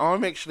game,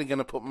 I'm actually going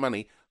to put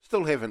money,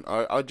 still haven't,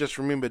 I just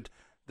remembered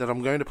that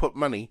I'm going to put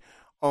money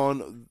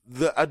on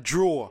a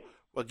draw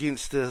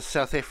against the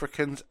South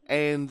Africans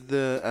and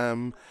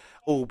the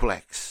All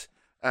Blacks.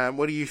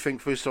 What do you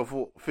think, first off,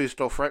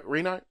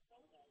 Reno?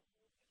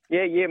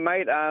 Yeah,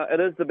 mate. It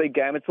is the big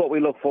game. It's what we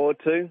look forward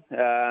to.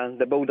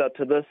 The build-up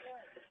to this.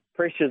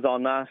 Pressure's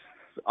on us.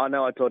 I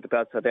know I talked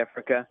about South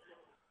Africa.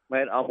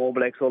 Mate, I'm All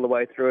Blacks all the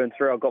way through and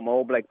through. I've got my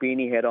All Black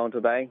beanie hat on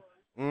today.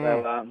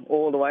 So,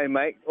 all the way,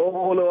 mate.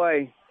 All the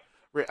way.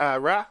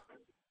 Ra?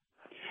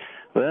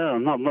 Well,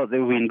 not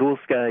that we endorse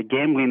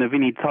gambling of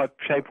any type,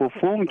 shape or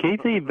form,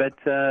 Keithy, but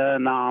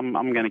no,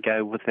 I'm going to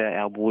go with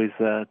our boys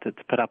to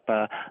put up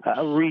a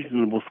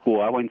reasonable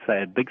score. I won't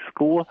say a big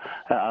score.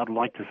 I'd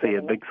like to see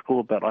a big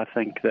score, but I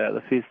think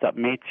the first up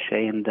match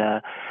and,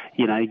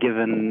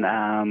 given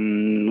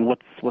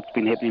what's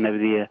been happening over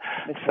there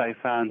so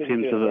far in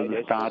terms of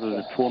the start of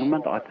the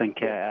tournament, I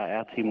think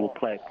our team will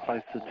play it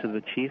closer to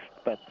the chest.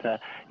 But,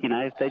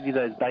 if they do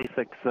those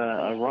basics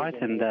right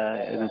and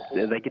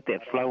they get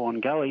that flow on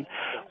going,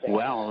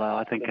 well,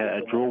 I think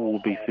a draw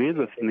will be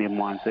furthest in their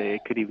minds.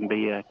 It could even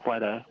be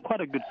quite a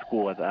good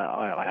score,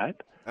 I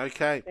hope.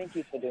 Okay. Thank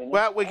you for doing that.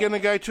 Well, we're going to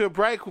go to a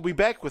break. We'll be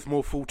back with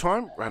more Full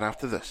Time right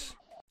after this.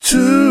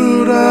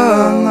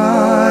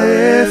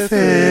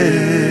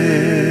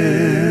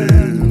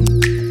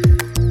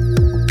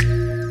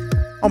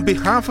 On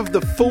behalf of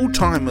the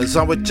full-timers,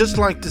 I would just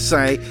like to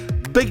say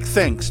big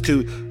thanks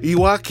to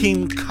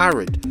Joachim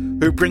Currid,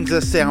 who brings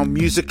us our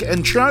music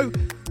intro.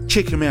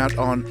 Check him out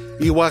on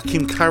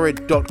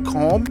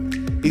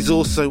joachimcurrid.com. He's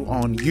also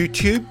on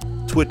YouTube,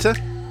 Twitter,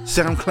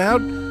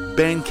 SoundCloud,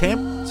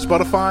 Bandcamp,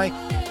 Spotify,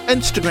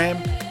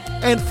 Instagram,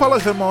 and follow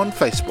him on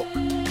Facebook.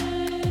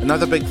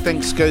 Another big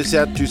thanks goes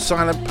out to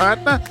Silent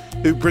Partner,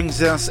 who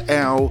brings us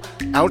our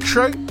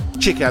outro.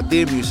 Check out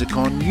their music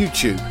on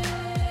YouTube.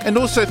 And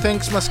also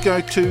thanks must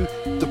go to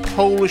the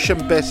Polish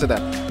Ambassador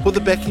for the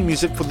backing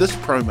music for this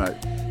promo.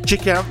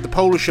 Check out the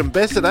Polish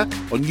Ambassador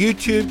on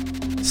YouTube,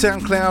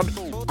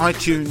 SoundCloud,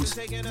 iTunes,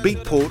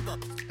 Beatport,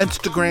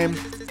 Instagram,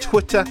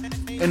 Twitter,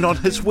 and on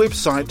his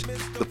website,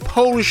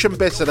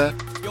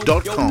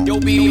 thepolishambassador.com.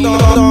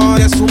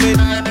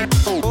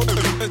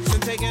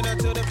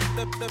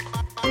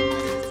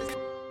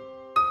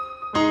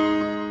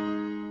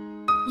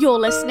 You're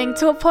listening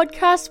to a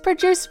podcast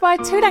produced by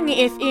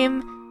Tūrangi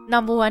FM,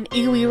 number one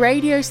iwi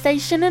radio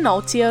station in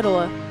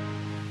Aotearoa.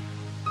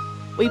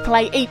 We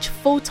play each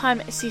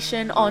full-time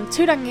session on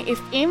Tūrangi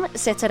FM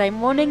Saturday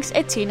mornings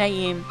at 10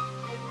 a.m.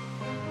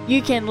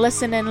 You can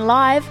listen in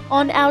live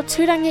on our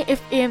Tūrangi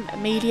FM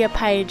media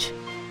page.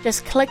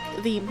 Just click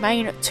the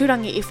main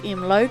Tūrangi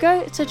FM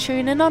logo to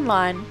tune in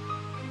online.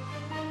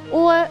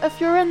 Or if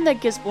you're in the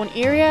Gisborne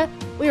area,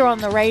 we're on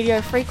the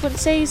radio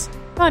frequencies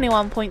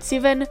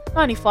 91.7,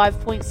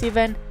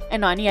 95.7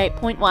 and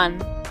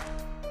 98.1.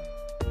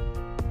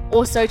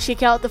 Also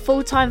check out the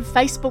full-time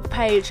Facebook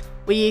page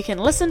where you can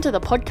listen to the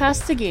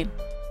podcast again.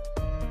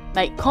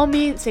 Make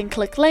comments and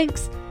click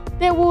links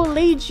that will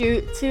lead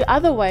you to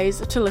other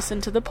ways to listen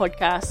to the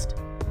podcast,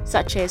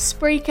 such as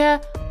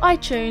Spreaker,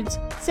 iTunes,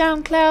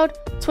 SoundCloud,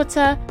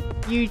 Twitter,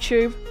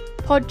 YouTube,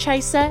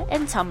 Podchaser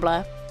and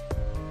Tumblr.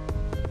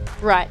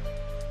 Right,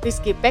 let's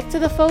get back to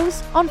the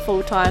Fools on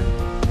Full Time.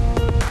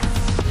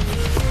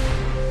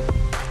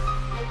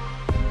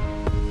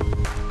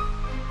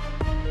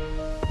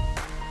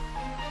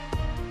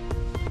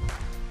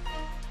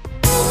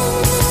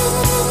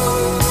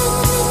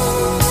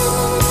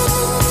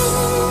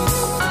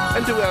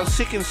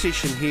 Second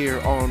session here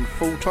on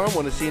Full Time. I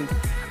want to send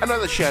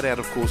another shout out,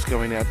 of course,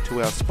 going out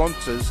to our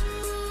sponsors,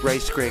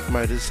 Racetrack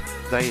Motors.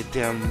 They are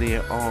down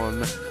there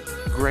on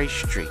Grey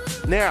Street.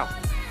 Now,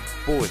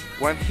 boy,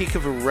 one heck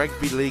of a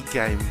rugby league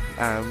game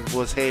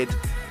was had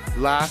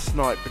last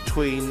night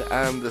between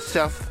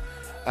South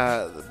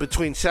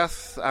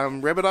Rabbitohs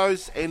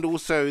and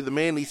also the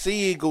Manly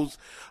Sea Eagles.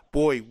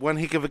 Boy, one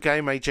heck of a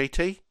game,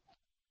 JT.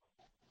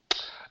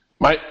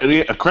 Mate,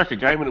 a cracker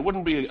game, and it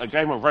wouldn't be a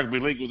game of rugby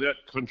league without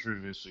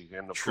controversy.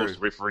 And of course, the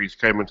referees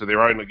came into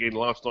their own again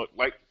last night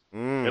late.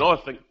 And I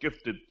think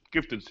gifted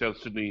South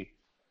Sydney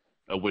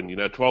a win.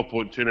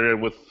 12-point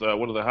turnaround with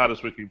one of the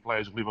hardest working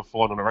players you'll ever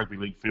find on a rugby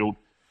league field.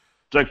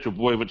 Jake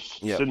Trbojevic,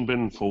 sin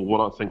bin for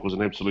what I think was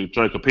an absolute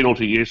joke. A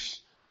penalty,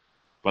 yes,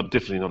 but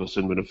definitely not a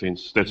sin bin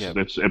offence.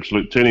 That's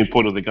absolute turning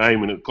point of the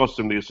game, and it cost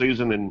them their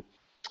season. And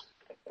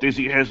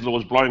Desi Hasler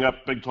was blowing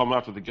up big time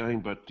after the game,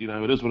 but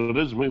it is what it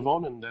is. Move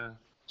on and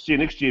see you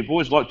next year,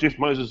 boys. Like Jeff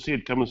Moses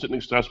said, come and sit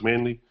next to us,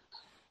 Manly.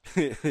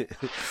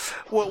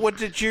 What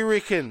did you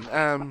reckon,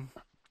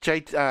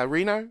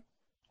 Reno?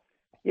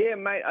 Yeah,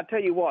 mate, I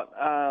tell you what,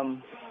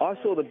 I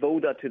saw the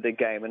build-up to the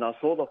game, and I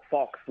saw the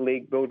Fox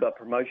League build-up,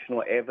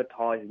 promotional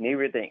advertising,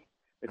 everything,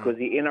 because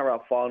the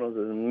NRL finals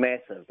is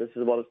massive. This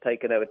is what it's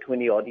taken over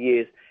 20-odd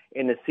years,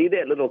 and to see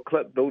that little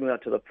clip building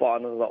up to the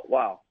finals, I thought,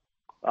 wow,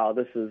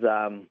 this is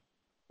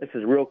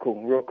real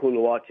cool to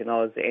watch, and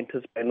I was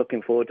anticipating,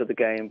 looking forward to the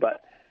game,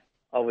 but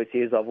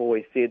obviously, as I've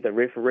always said, the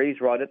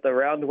referees, right at the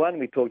round one,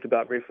 we talked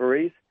about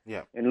referees,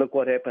 and look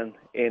what happened,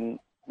 and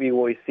we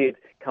always said,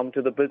 come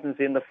to the business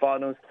in the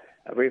finals,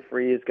 a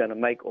referee is going to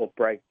make or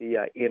break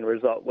the end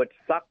result, which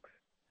sucks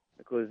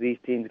because these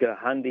teams go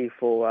handy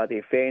for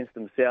their fans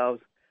themselves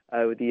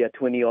over the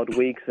 20-odd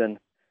weeks, and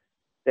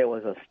that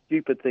was a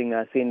stupid thing,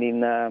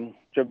 sending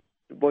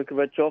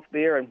Trbojevic off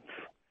there, and,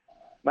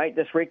 mate,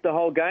 just wrecked the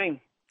whole game.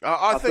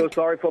 I feel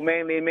sorry for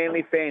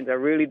Manly fans, I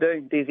really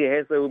do. Desi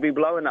Hasler will be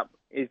blowing up,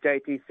 as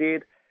JT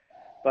said,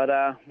 but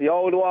the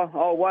old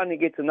one, he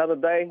gets another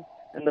day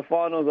in the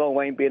finals.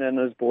 Wayne Bennett and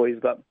his boys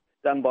got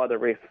done by the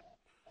ref.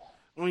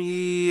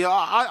 Yeah,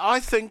 I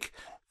think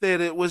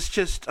that it was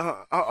just,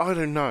 I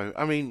don't know.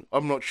 I mean,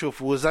 I'm not sure if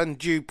it was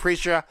undue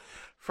pressure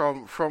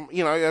from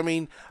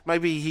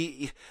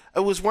maybe it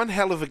was one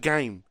hell of a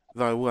game,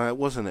 though,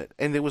 wasn't it?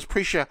 And there was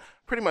pressure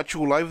pretty much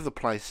all over the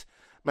place.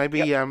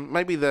 Maybe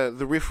maybe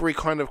the referee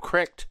kind of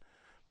cracked,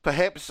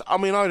 perhaps. I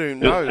mean, I don't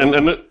know.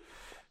 And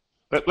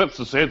that's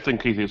the sad thing,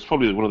 Keith. It's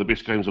probably one of the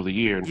best games of the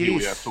year, and here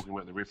we are talking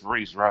about the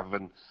referees rather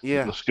than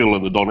the skill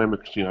and the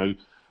dynamics,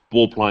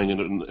 ball playing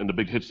and the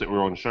big hits that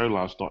were on show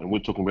last night, and we're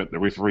talking about the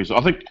referees.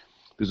 I think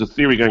there's a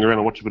theory going around.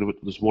 I watched a bit of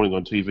it this morning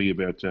on TV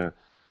about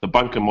the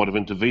bunker might have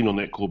intervened on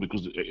that call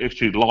because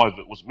actually live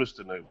it was missed,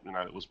 and it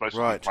was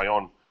basically play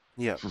on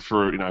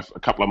for a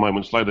couple of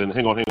moments later. And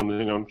hang on,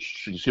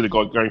 you see the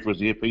guy going for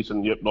his earpiece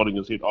and nodding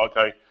his head.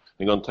 Okay,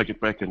 hang on, take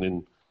it back, and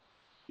then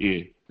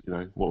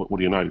what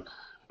do you know?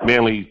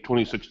 Manly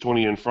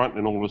 26-20 in front,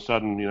 and all of a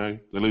sudden,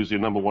 they lose their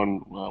number one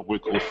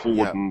workhorse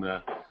forward, and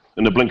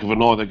in the blink of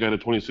an eye, they go to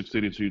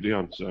 26-32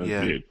 down. So,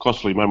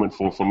 costly moment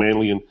for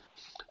Manly. And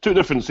two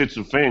different sets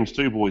of fans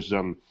too, boys.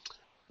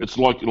 It's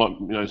like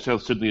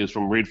South Sydney is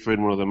from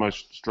Redfern, one of the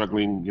most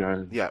struggling,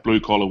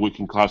 blue-collar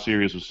working-class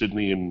areas of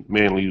Sydney, and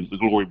Manly, the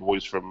glory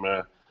boys from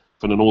the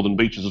Northern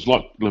Beaches. It's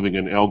like living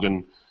in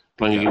Elgin,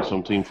 playing against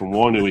some team from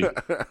Wainui.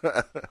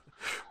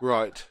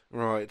 Right.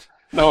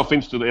 No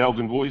offence to the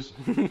Elgin boys.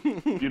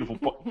 Beautiful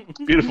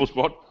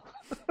spot.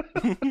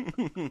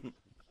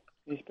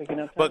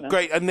 But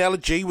great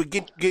analogy. We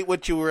get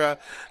what you're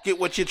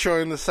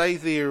trying to say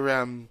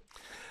there,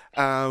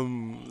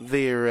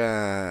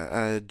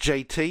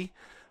 JT.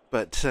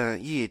 But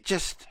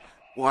just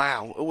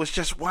wow, it was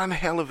just one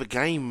hell of a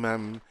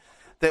game.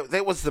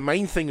 That was the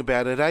main thing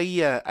about it,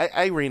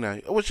 Reno?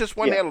 It was just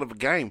one hell of a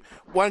game.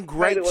 One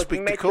great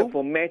spectacle. Matchup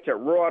for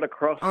matchup right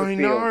across the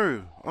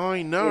field.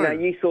 I know.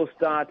 You saw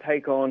Star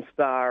take on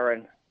Star,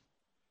 and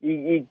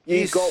you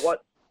got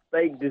what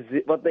they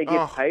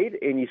get paid,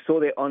 and you saw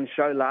that on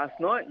show last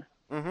night.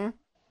 Mm-hmm.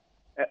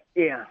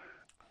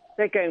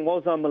 That game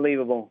was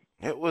unbelievable.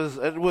 It was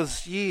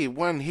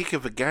one heck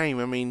of a game.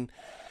 I mean,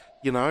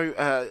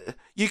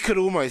 you could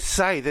almost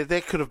say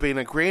that could have been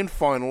a grand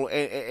final,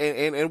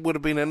 and it would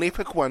have been an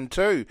epic one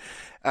too,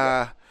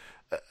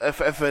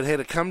 if it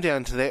had come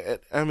down to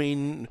that. I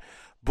mean,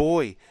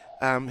 boy.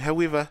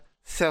 However,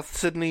 South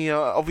Sydney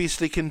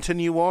obviously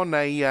continue on.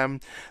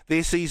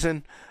 Their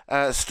season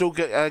still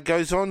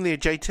goes on there,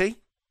 JT.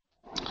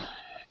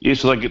 Yeah,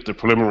 so they get the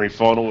preliminary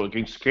final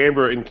against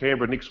Canberra in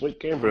Canberra next week.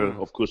 Canberra,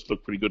 of course,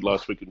 looked pretty good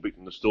last week in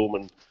beating the Storm.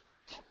 And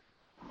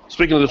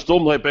speaking of the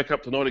Storm, they're back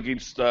up tonight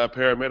against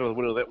Parramatta, the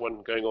winner of that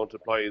one, going on to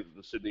play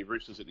the Sydney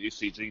Roosters at the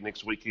SCG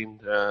next weekend.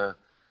 So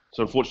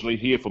unfortunately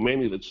here for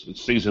Manly,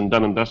 it's season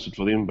done and dusted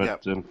for them.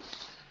 But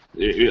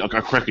a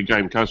cracker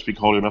game, can't speak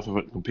highly enough of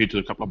it compared to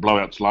a couple of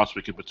blowouts last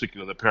week, in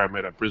particular the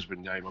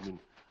Parramatta-Brisbane game. I mean,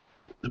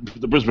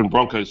 the Brisbane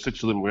Broncos,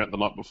 6 of them were out the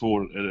night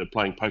before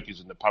playing pokies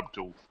in the pub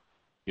till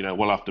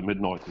well after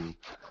midnight, and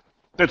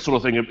that sort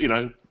of thing.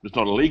 It's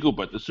not illegal,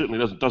 but it certainly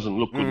doesn't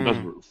look good. It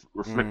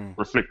doesn't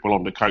reflect well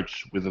on the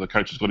coach, whether the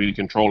coach has got any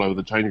control over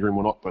the changing room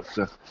or not. But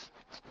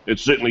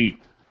it's certainly,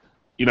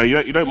 you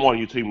don't mind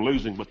your team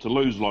losing, but to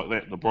lose like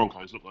that, the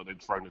Broncos look like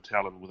they'd thrown the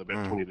towel in with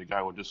about 20 to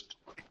go and just,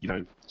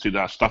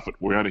 said, stuff it,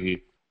 we're out of here.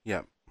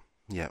 Yeah.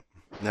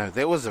 No,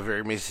 that was a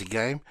very messy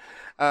game.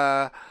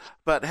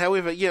 But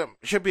however,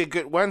 should be a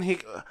good one.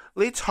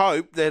 Let's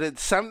hope that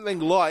it's something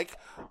like,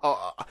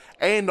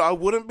 and I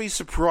wouldn't be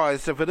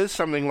surprised if it is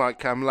something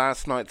like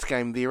last night's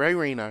game there,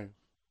 Reno?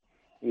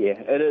 Yeah,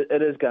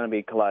 it is going to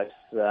be close.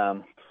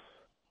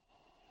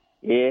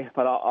 Yeah,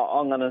 but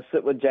I'm going to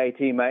sit with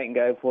JT, mate, and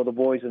go for the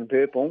boys in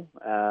purple.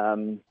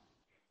 Oh,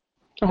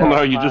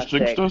 no, you just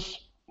jinxed us.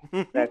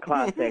 They're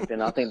class act,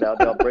 and I think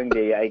they'll bring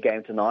the A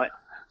game tonight.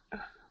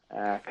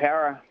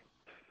 Para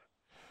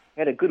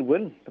had a good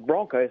win. The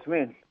Broncos,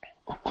 man.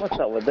 What's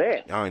up with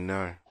that? I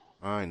know.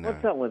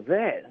 What's up with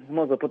that?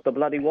 Might as well put the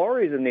bloody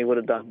Warriors in there, would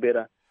have done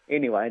better.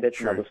 Anyway, that's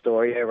True. another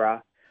story. Yeah,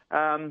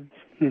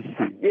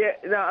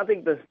 I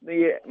think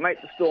mate,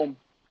 the Storm.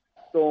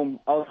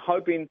 I was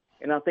hoping,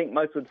 and I think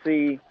most would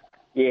see,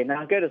 go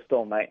to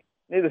Storm, mate.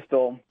 Near the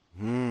Storm.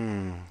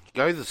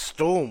 Go the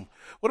Storm.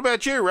 What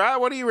about you, Ra?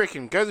 What do you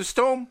reckon? Go the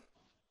Storm?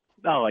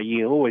 Oh,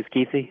 yeah, always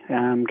Keithy.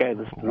 Go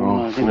the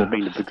Storm. I think they've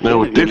been a big No,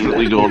 we're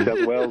definitely gone.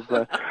 South Wales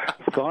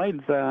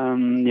sides,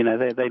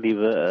 they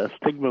leave a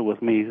stigma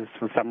with me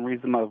for some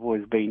reason. I've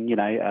always been,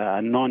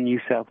 a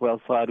non-New South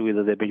Wales side,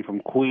 whether they've been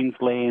from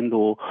Queensland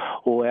or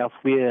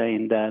elsewhere.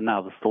 And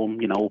now the Storm,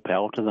 all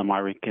power to them, I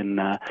reckon.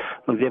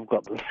 They've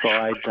got the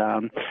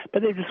side,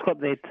 but they've just got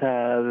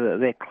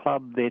that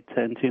club that,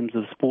 in terms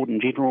of sport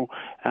in general,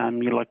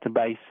 you like to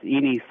base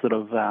any sort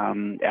of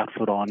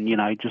outfit on,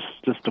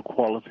 just the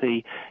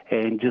quality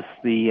and just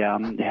the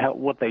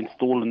what they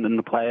install in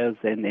the players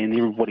and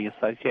everybody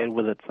associated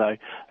with it. So,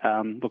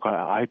 look,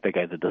 I hope they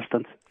go the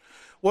distance.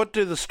 What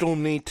do the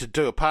Storm need to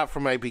do, apart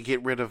from maybe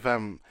get rid of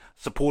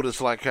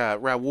supporters like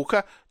Ra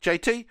Walker?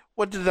 JT,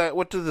 what do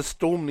the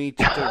Storm need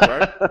to do,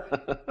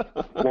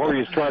 bro?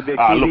 Warriors tried their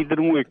Keithy,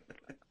 didn't work.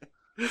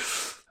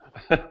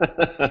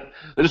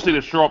 They just need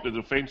to shore up their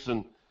defence.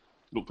 And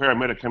look,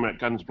 Parramatta came out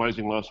guns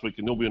blazing last week,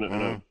 and they'll be in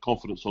a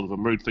confident sort of a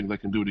mood, think they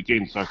can do it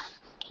again. So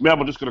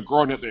Melbourne just got to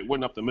grind out that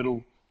win up the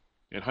middle,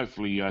 and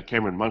hopefully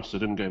Cameron Munster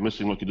didn't go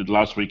missing like he did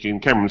last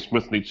weekend. Cameron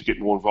Smith needs to get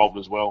more involved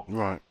as well.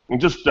 Right. And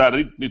just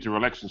they need to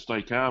relax and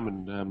stay calm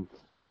and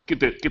get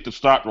the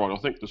start right. I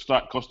think the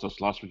start cost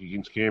us last week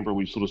against Canberra.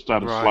 We sort of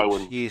started slow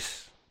and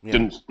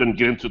didn't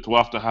get into it till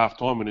after half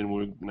time, and then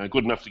we were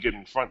good enough to get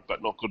in front,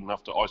 but not good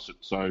enough to ice it.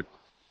 So,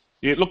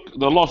 yeah, look,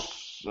 the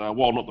loss,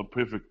 while not the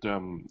perfect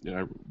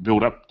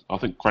build up, I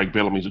think Craig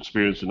Bellamy's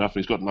experienced enough.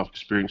 He's got enough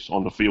experience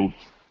on the field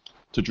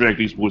to drag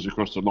these boys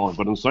across the line.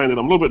 But in saying that,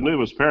 I'm a little bit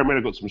nervous.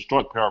 Parramatta got some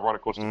strike power right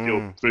across the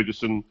field.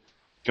 Ferguson,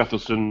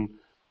 Gutherson,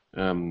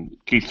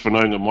 Keith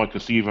Whanonga, Mike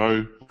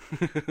Acevo.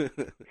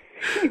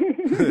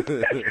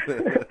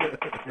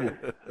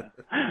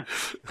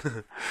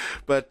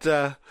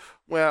 But,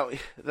 well,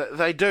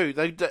 they do.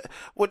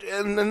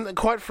 And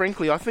quite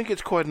frankly, I think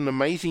it's quite an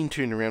amazing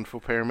turnaround for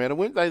Parramatta.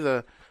 Weren't they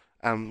the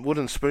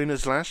Wooden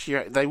Spooners last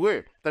year? They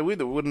were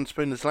the Wooden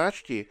Spooners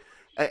last year.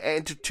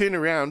 And to turn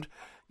around,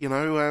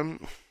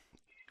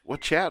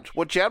 watch out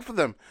for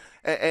them.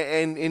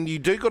 And you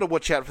do got to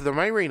watch out for them,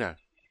 Reno?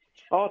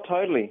 Oh,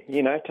 totally.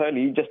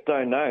 Totally. You just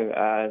don't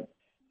know.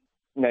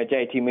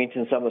 JT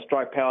mentioned some of the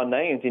strike power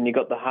names, and you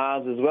got the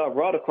halves as well,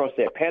 right across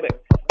that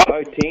paddock.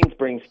 Both teams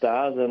bring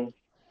stars, and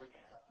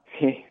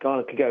God,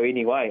 it could go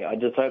any way. I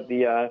just hope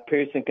the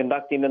person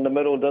conducting in the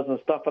middle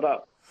doesn't stuff it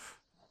up.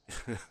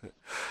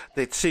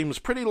 That seems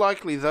pretty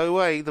likely,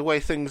 though, the way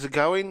things are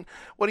going.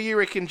 What do you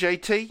reckon,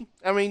 JT?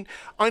 I mean,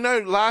 I know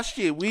last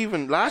year we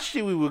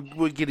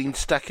were getting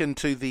stuck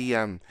into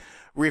the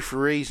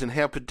referees and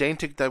how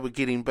pedantic they were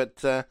getting,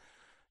 but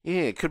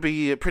it could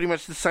be pretty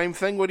much the same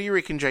thing. What do you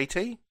reckon,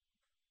 JT?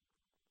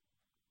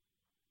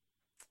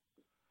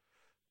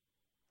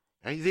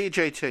 Are you there,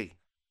 JT?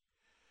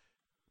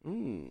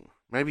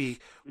 Maybe.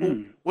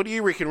 What do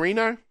you reckon,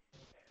 Reno?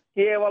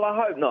 Yeah, well, I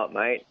hope not,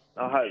 mate.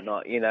 I hope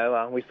not.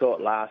 We saw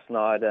it last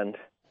night, and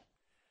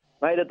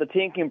mate, if the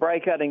team can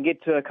break out and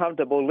get to a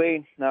comfortable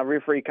lead, now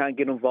referee can't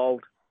get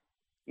involved.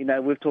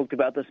 We've talked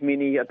about this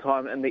many a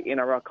time in the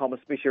NRL,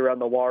 especially around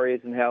the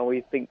Warriors, and how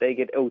we think they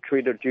get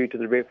ill-treated due to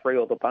the referee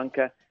or the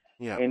bunker.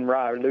 Yeah. And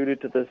Ra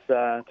alluded to this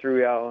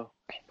through our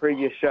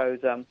previous shows.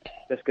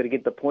 Just got to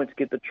get the points,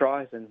 get the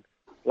tries, and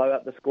blow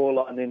up the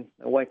scoreline, then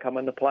it won't come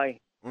into play.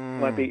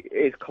 Won't be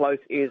as close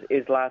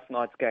as last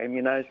night's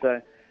game,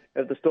 So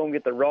if the Storm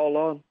get the roll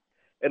on,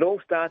 it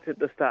all starts at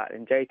the start,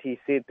 and JT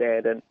said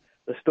that. And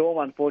the Storm,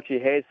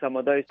 unfortunately, has some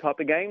of those type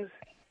of games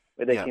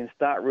where they can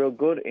start real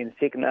good, and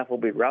second half will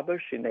be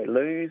rubbish, and they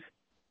lose.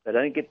 They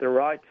don't get the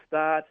right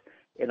start.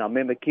 And I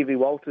remember Kiwi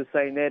Walters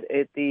saying that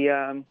at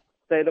the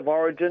State of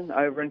Origin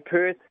over in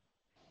Perth.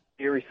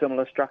 Very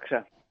similar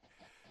structure.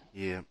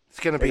 Yeah, it's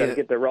going to be. They got to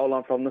get the roll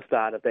on from the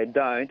start. If they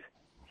don't,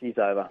 she's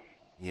over.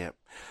 Yeah.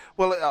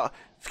 Well,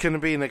 it's going to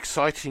be an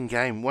exciting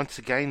game once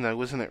again,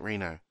 though, isn't it,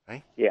 Reno? Eh?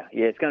 Yeah,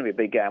 it's going to be a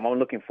big game. I'm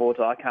looking forward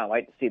to it. I can't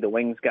wait to see the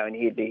Wings going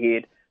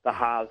head-to-head, the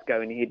halves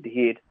going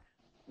head-to-head.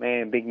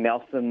 Man, Big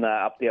Nelson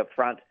up there up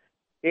front.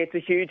 Yeah, it's a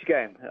huge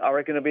game. I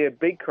reckon it'll be a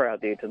big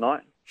crowd there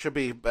tonight. Should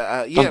be, Do the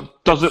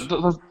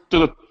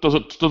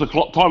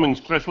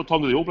timings clash? What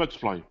time do the All Blacks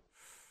play?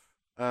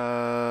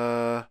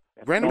 Round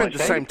about the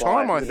same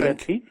time, I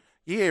think.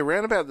 Yeah,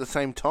 round about the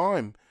same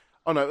time.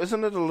 Oh, no,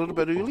 isn't it a little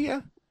bit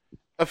earlier?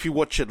 If you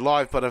watch it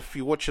live, but if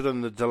you watch it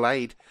in the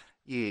delayed,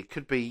 it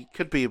could be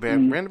about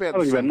round about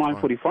the same time.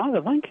 9:45,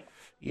 I think.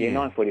 Yeah,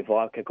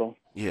 9:45 kick-off.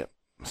 Yeah,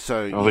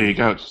 So there you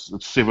go. It's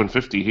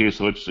 7:50 here,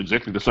 so it's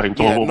exactly the same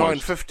time. yeah,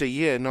 almost. 9:50.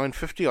 Yeah,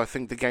 9:50. I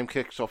think the game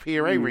kicks off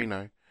here,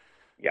 Reno?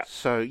 Yeah.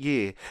 So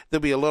yeah,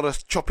 there'll be a lot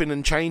of chopping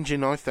and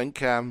changing. I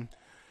think.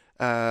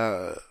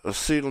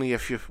 Certainly,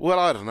 if you, well,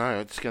 I don't know.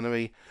 It's going to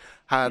be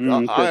hard.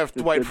 I have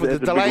to wait for the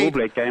delay. Big All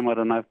Black game. I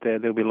don't know if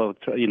there'll be a lot of,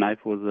 if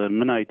it was a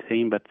minnow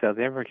team, but South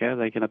Africa,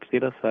 they can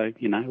upset us. So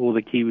all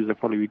the Kiwis will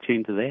probably be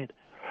tuned to that.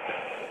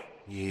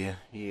 Yeah.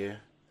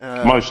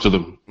 Most of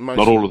them,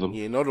 not all of them.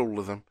 Yeah, not all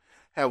of them.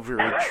 How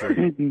very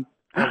true.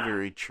 How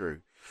very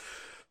true.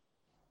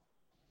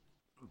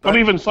 But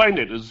even saying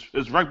that,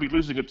 is rugby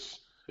losing its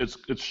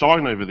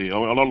shine over there? I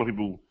mean, a lot of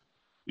people,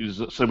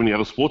 there's so many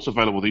other sports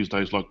available these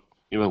days, like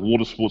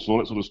water sports and all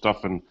that sort of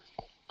stuff, and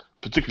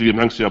particularly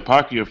amongst our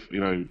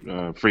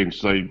Pākehā,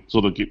 friends, they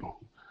sort of get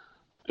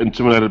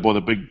intimidated by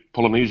the big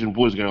Polynesian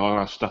boys. Go,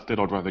 oh, stuff that.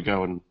 I'd rather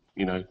go and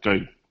go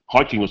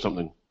hiking or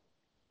something.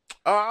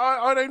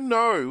 I don't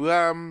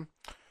know.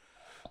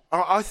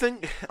 I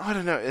think I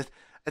don't know.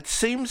 It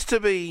seems to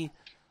be.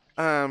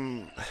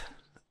 I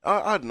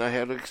don't know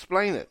how to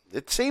explain it.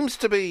 It seems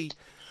to be.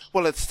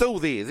 Well, it's still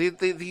there.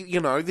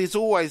 There's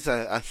always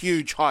a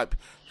huge hype,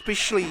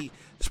 especially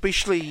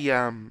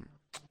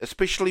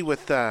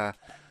with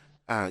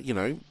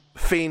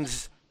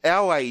fans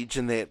our age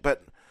and that.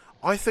 But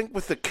I think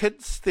with the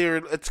kids,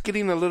 it's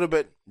getting a little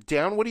bit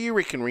down. What do you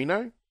reckon,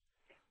 Reno?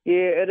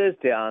 Yeah, it is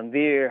down.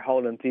 Their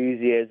whole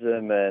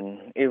enthusiasm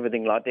and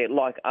everything like that,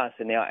 like us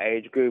in our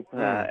age group,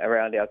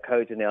 around our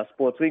coach and our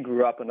sports, we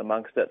grew up in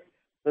amongst it.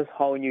 This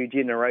whole new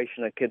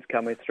generation of kids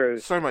coming through,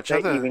 so much they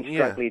even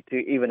struggling to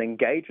even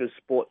engage with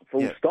sport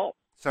full stop.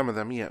 Some of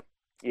them, yeah.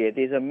 Yeah,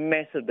 there's a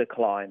massive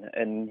decline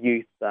in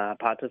youth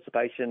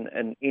participation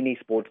in any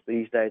sports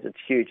these days.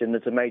 It's huge, and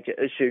it's a major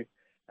issue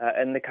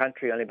in the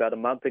country. Only about a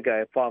month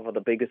ago, 5 of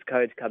the biggest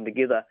codes come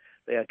together.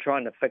 They are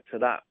trying to fix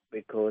it up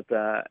because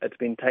it's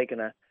been taken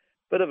a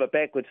bit of a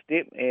backward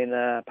step,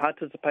 and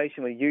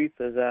participation with youth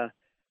is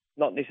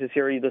not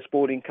necessarily the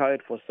sporting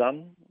code for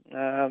some,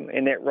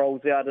 and that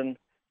rolls out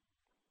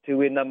to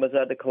where numbers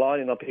are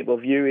declining or people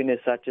viewing as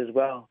such as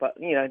well. But,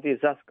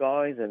 there's us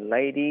guys and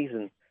ladies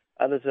and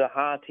others who are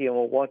hearty and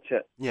will watch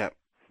it. Yeah.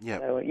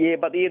 So,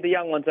 but the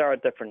young ones are a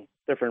different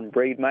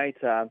breed, mate.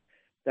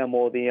 They're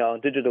more the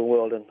digital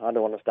world, and I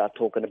don't want to start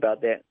talking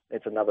about that.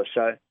 That's another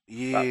show.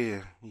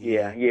 Yeah.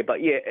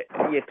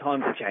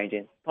 Times are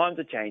changing.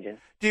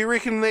 Do you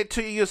reckon that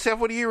to yourself?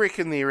 What do you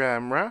reckon there,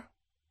 Ra?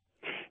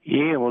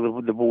 Yeah,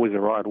 well, the boys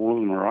are right. All of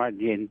them are right.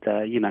 Yeah, and,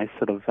 can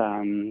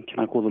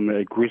I call them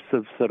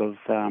aggressive sort of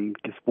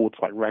sports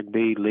like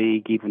rugby,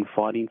 league, even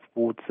fighting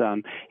sports,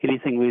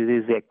 anything where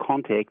there's that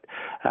contact.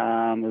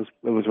 It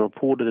was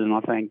reported, and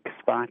I think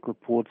Spark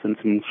reports and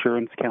some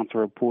insurance council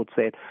reports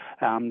that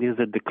there's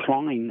a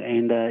decline,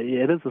 and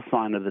it is a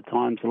sign of the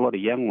times. A lot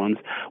of young ones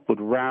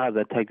would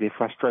rather take their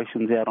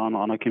frustrations out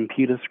on a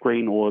computer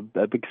screen or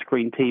a big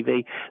screen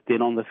TV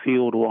than on the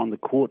field or on the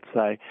court.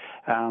 So,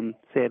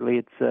 sadly,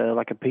 it's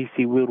like a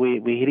PC world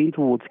we're heading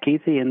towards,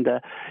 Keithy, and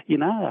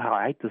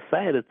I hate to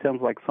say it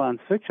sounds like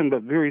science fiction,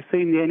 but very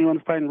soon the only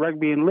ones playing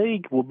rugby in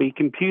league will be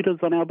computers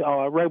on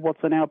our robots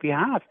on our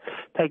behalf,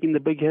 taking the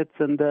big hits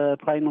and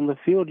playing on the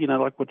field,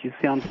 like what you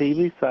see on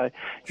TV. So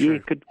yeah,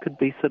 it could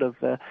be sort of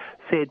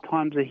sad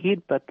times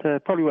ahead, but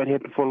probably won't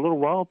happen for a little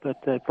while,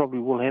 but probably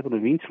will happen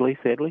eventually,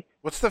 sadly.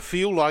 What's the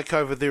feel like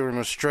over there in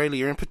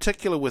Australia, in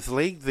particular with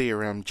league there,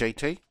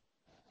 JT?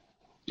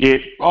 Yeah,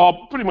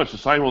 pretty much the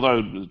same,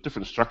 although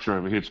different structure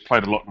over here. It's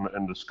played a lot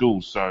in the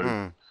schools, so,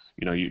 and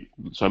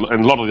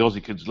a lot of the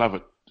Aussie kids love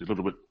it. It's a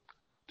little bit,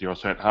 dare I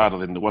say it, harder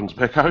than the ones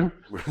back home.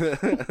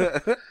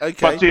 Okay.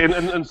 But yeah,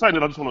 and saying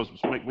that, I just want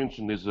to make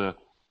mention, there's the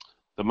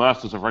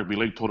Masters of Rugby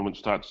League tournament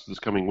starts this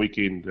coming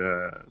weekend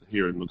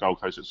here in the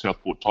Gold Coast at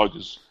Southport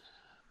Tigers.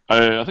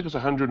 I think it's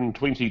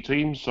 120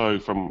 teams, so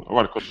from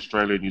right across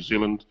Australia, New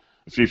Zealand,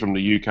 a few from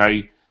the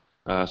UK.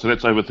 So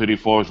that's over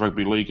 35s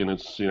rugby league, and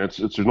it's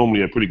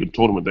normally a pretty good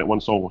tournament. That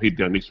one, so I'll head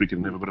down next week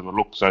and have a bit of a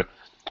look. So,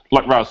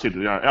 like Ra said,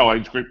 our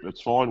age group,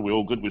 it's fine. We're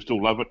all good. We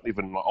still love it.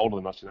 Even older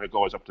than us,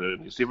 guys up to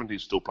their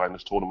 70s still playing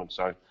this tournament.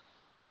 So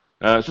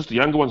it's just the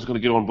younger ones going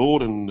to get on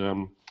board, and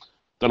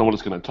don't know what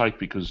it's going to take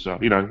because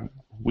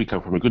we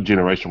come from a good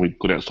generation. We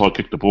got outside,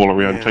 kick the ball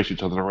around, chase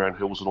each other around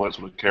hills, and all that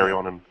sort of carry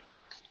on. And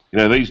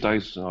these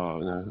days,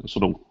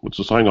 sort of what's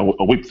the saying?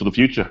 A weep for the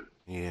future.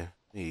 Yeah,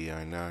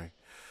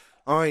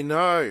 I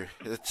know.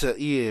 It's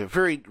a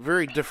very,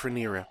 very different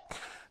era.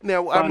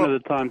 Now, sign of the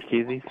times,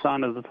 Keithy.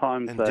 Sign of the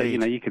times.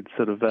 Indeed. You could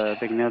sort of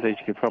back nowadays,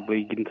 you could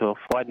probably get into a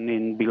fight and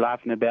then be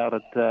laughing about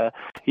it. A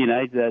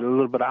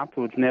little bit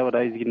afterwards.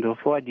 Nowadays, you get into a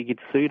fight, you get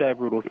sued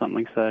over it or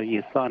something. So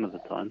yeah, sign of the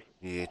times.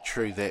 Yeah,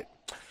 true that.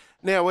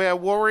 Now our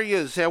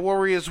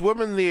Warriors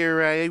women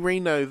there,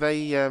 Reno,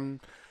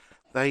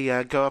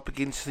 they go up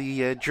against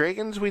the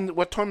Dragons.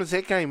 What time is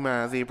that game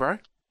there, bro?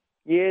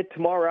 Yeah,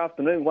 tomorrow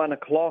afternoon, 1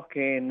 o'clock,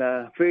 and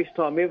first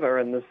time ever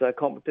in this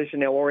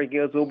competition, our Warrior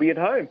girls will be at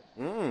home.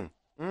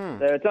 So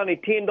it's only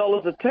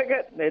 $10 a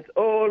ticket. That's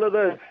all it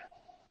is.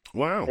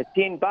 Wow. The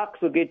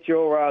 $10 will get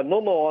your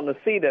normal on the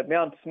seat at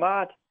Mount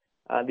Smart,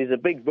 There's a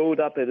big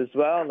build-up as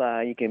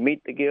well. You can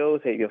meet the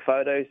girls, have your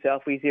photos,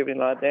 selfies, everything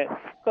like that.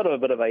 Got a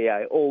bit of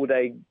a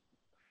all-day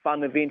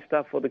fun event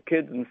stuff for the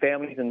kids and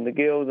families and the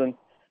girls, and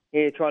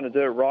trying to do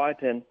it right.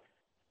 And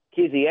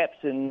Kezzy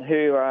Apps and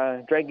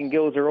her Dragon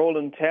Girls are all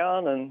in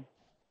town, and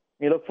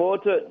you look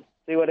forward to it,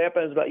 see what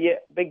happens. But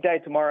big day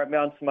tomorrow at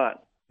Mount Smart.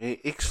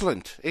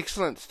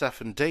 Excellent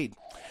stuff indeed.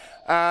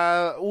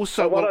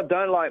 Also, what I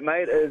don't like,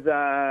 mate, is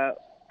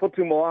Putu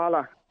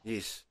Moala.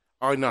 Yes,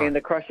 I know. And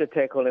the crusher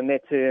tackle, and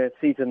that's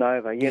season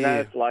over. You know,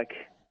 it's like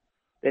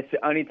that's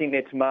the only thing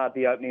that's marred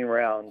the opening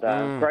round.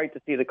 Great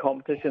to see the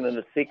competition in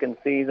the second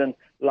season.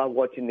 Love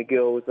watching the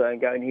girls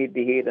going head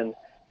to head and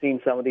seeing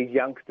some of these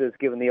youngsters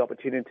given the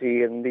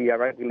opportunity in the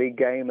rugby league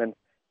game. And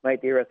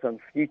mate, there are some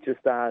future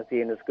stars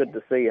here, and it's good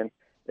to see. And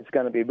it's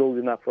going to be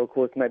building up for, of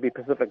course, maybe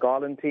Pacific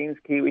Island teams,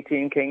 Kiwi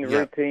team,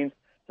 Kangaroo teams.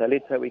 So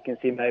let's hope we can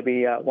see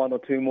maybe one or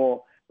two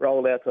more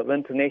rollouts of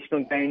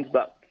international games.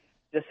 But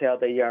just how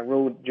they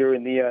ruled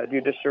during the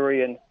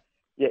judiciary, and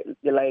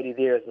your lady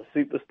there is a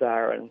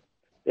superstar, and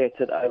that's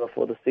it over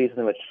for the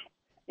season, which,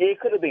 it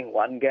could have been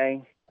one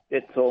game,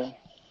 that's all.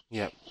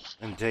 Yeah,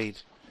 indeed.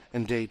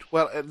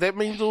 Well, that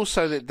means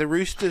also that the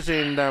Roosters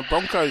and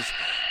Broncos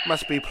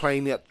must be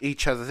playing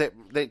each other.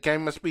 That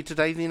game must be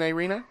today then,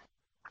 Reno?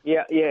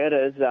 Yeah, it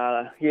is.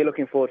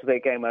 Looking forward to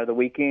that game over the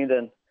weekend,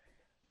 and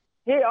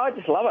I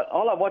just love it.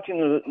 I love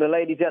watching the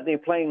ladies out there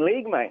playing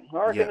league, mate.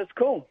 I reckon it's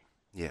cool.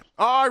 Yeah,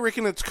 I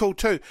reckon it's cool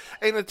too,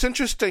 and it's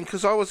interesting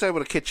because I was able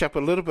to catch up a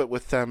little bit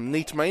with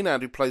Nita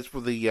Maynard, who plays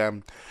for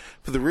the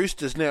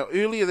Roosters. Now,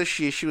 earlier this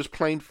year, she was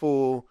playing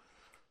for,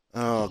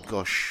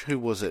 who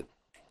was it?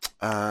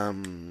 I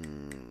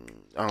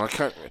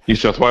can't. New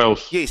South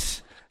Wales.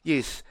 Yes,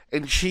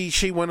 and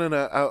she won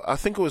I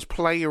think it was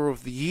Player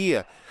of the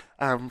Year,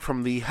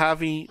 from the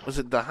Harvey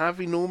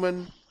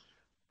Norman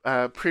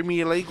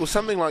Premier League or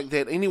something like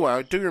that. Anyway,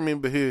 I do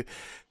remember her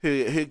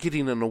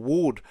getting an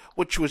award,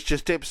 which was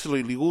just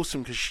absolutely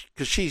awesome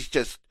because she's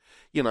just,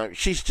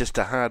 she's just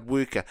a hard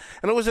worker.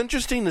 And it was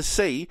interesting to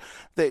see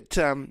that,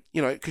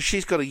 because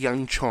she's got a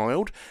young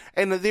child,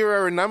 and there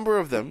are a number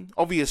of them,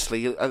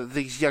 obviously,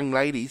 these young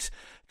ladies,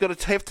 got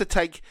to have to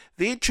take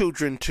their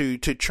children to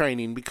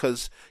training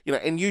because,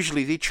 and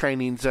usually their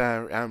trainings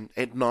are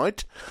at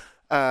night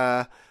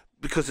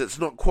because it's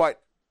not quite,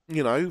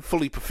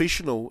 fully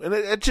professional. And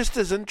it just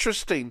is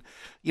interesting.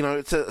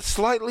 It's a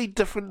slightly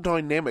different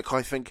dynamic,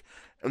 I think,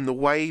 in the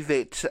way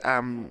that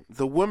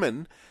the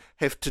women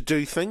have to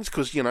do things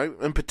because,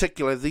 in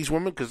particular, these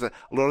women, because a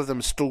lot of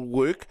them still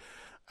work,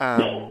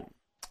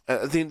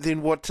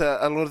 than what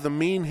a lot of the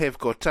men have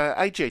got.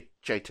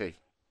 JT.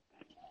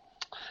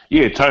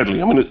 Yeah,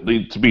 totally. I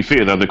mean, to be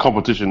fair, though, the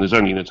competition is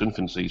only in its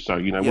infancy. So,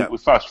 we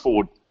fast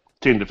forward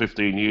 10 to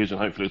 15 years, and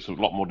hopefully it's a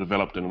lot more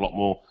developed and a lot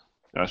more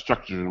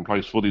structures in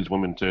place for these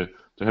women to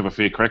have a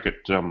fair crack at,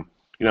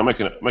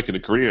 making it a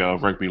career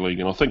of rugby league.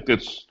 And I think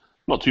that's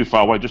not too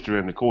far away, just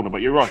around the corner.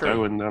 But you're right,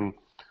 though, and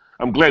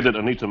I'm glad that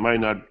Nita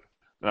Maynard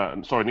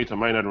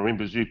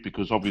remembers you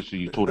because obviously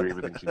you taught her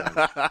everything she knows.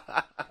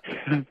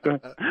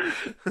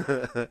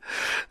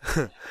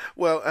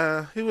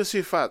 Well, who was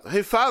her father?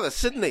 Her father,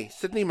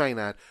 Sydney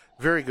Maynard,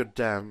 very good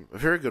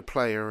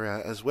player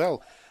as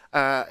well.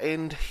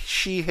 And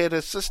she had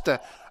a sister,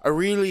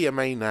 Aurelia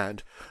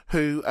Maynard,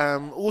 who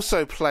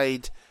also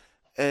played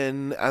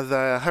in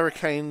the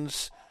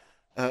Hurricanes.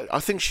 I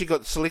think she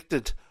got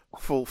selected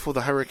for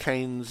the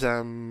Hurricanes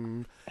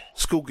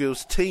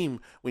schoolgirls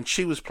team when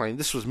she was playing.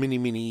 This was many,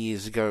 many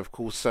years ago, of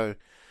course. So,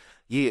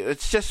 yeah,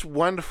 it's just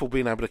wonderful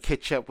being able to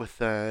catch up with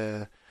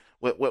her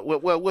whānau.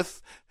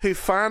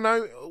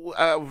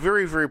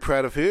 Very, very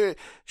proud of her.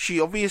 She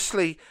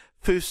obviously,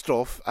 first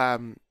off,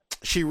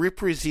 she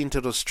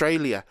represented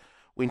Australia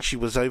when she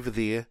was over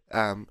there,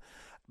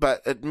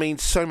 but it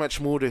means so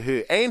much more to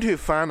her and her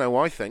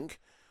whānau, I think,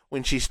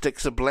 when she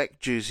sticks a black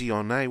jersey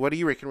on. What do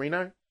you reckon,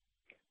 Reno?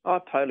 Oh,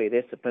 totally.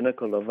 That's the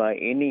pinnacle of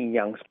any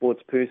young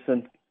sports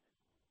person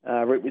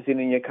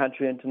representing your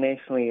country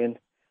internationally. And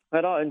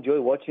mate, I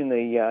enjoy watching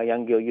the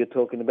young girl you're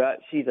talking about.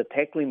 She's a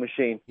tackling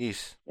machine.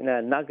 Yes.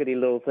 Nuggety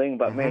little thing,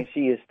 but man,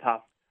 she is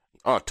tough.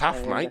 Oh,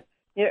 tough, mate.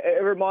 Yeah,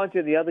 it reminds you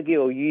of the other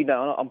girl,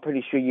 I'm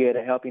pretty sure you had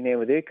a helping hand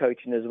with her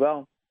coaching as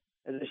well.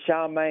 Is it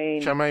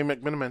Charmaine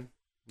McMiniman?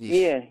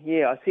 Yes.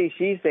 Yeah. I see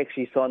she's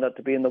actually signed up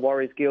to be in the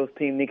Warriors girls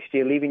team next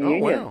year, leaving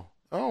Union.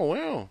 Oh,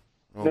 wow.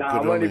 Oh, no,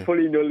 I'm only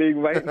pulling your leg,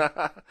 mate.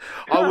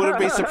 I wouldn't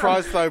be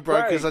surprised, though,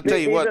 bro, because I tell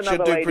you what,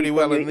 she'll do pretty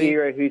well in there.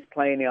 Era who's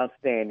playing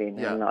outstanding,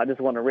 and I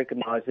just want to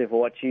recognise her for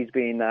what she's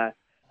been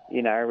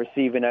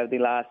receiving over the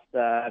last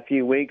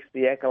few weeks,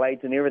 the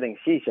accolades and everything.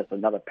 She's just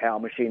another power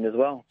machine as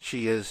well.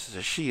 She is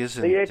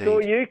so yeah, it's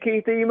all you,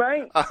 Keithy,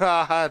 mate?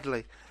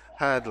 Hardly.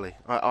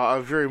 I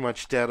very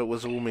much doubt it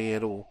was all me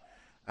at all.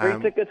 3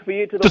 tickets for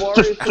you to the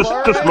Warriors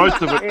tomorrow. Just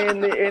most of it.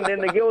 And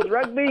the girls'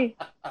 rugby.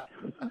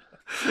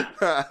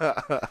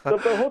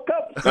 The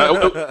hookup.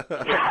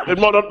 It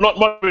might have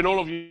been all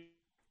of you.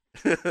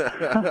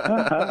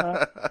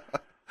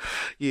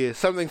 Yeah,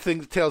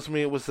 something tells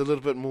me it was a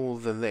little bit more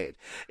than that.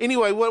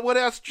 Anyway, what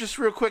else? Just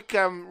real quick,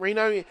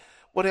 Reno,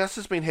 what else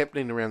has been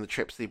happening around the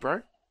traps there,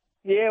 bro?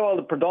 Yeah,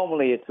 well,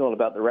 predominantly it's all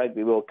about the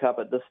Rugby World Cup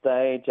at this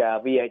stage.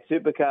 V8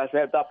 Supercars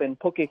wrapped up in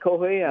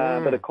Pukekohe.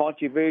 A bit of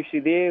controversy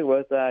there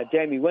with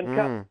Jamie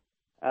Whincup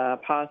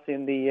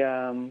passing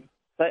the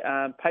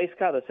pace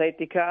car, the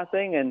safety car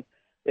thing, and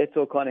that's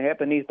all kind of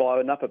happened. He's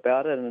blowing up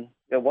about it, and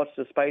watch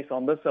the space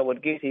on this. I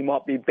would guess he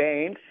might be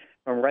banned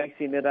from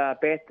racing at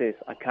Bathurst.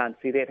 I can't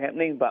see that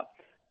happening, but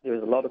there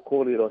was a lot of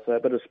cordial, so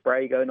a bit of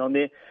spray going on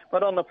there.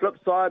 But on the flip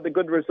side, the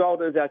good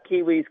result is our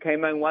Kiwis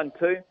came in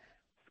 1-2.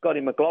 Scotty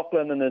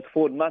McLaughlin in his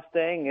Ford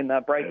Mustang and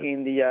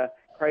breaking the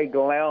Craig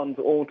Lowndes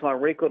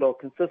all-time record of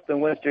consistent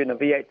wins during the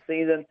V8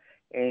 season,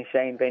 and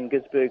Shane Van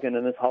Gisbergen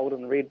in his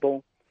Holden Red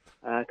Bull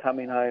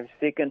coming home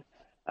second.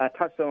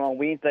 Touched on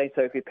Wednesday,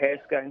 Sophie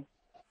Pascoe,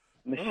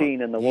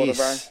 machine in the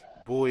Waterborough.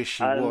 Boy,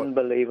 she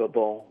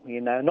unbelievable.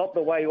 You know, not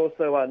the way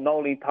also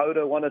Noli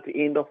Toto wanted to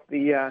end off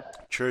the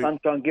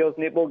Sunshine Girls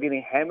netball,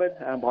 getting hammered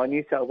by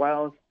New South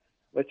Wales,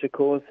 which of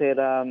course had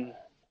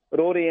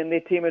Rori in their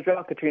team as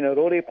well, Katrina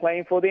Rori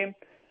playing for them.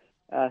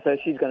 So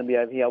she's going to be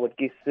over here, I would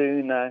guess,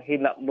 soon,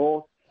 heading up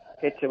north,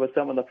 catch her with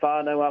some of the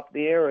whānau up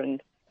there and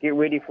get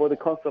ready for the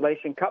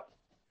Constellation Cup.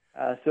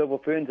 Silver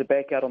Ferns are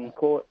back out on the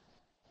court.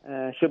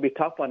 Should be a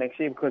tough one,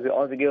 actually, because the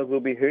Aussie girls will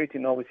be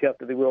hurting, obviously,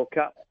 after the World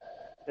Cup.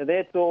 So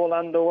that's all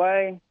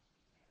underway.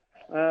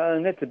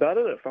 And that's about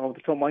it from off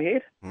the top of my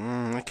head.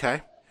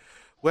 Okay.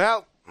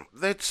 Well,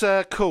 that's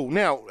cool.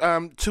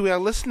 Now, to our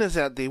listeners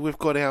out there, we've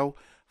got our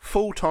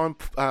full-time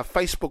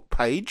Facebook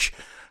page.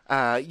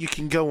 You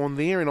can go on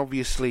there and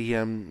obviously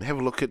have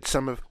a look at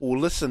or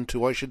listen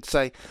to, I should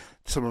say,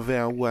 some of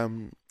our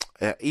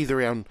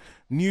either our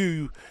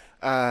new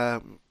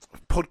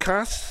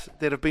podcasts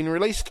that have been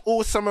released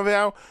or some of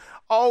our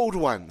old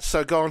ones.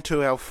 So go on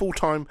to our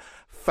full-time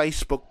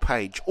Facebook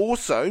page.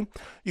 Also,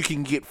 you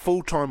can get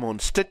full-time on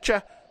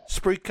Stitcher,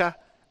 Spreaker,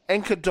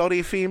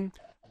 Anchor.fm,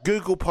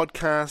 Google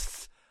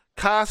Podcasts,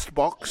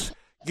 Castbox,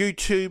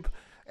 YouTube,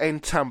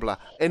 and Tumblr.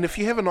 And if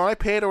you have an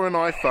iPad or an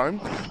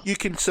iPhone, you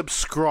can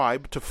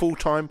subscribe to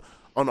Full-Time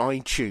on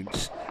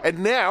iTunes. And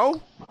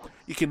now,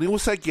 you can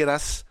also get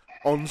us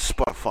on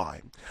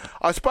Spotify.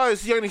 I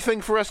suppose the only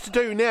thing for us to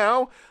do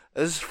now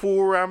is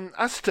for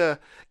us to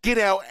get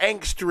our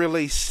angst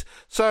release.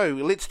 So,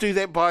 let's do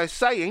that by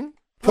saying...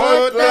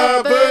 Put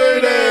the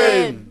boot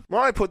in!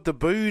 My Put the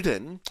Boot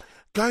in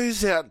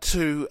goes out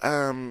to,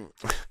 I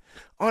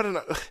don't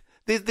know,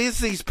 there's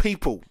these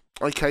people...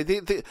 Okay,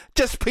 they're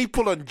just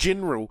people in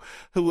general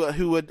who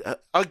are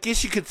I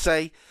guess you could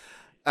say,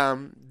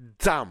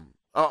 dumb.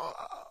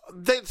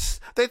 That's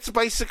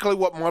basically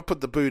what my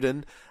Put the Boot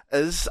in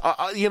is.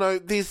 You know,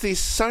 there's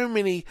so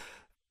many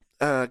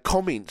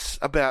comments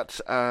about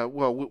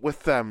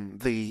with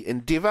the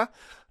Endeavour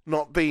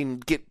not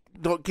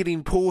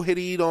getting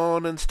poor-headed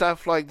on and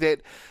stuff like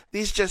that.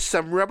 There's just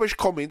some rubbish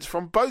comments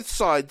from both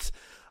sides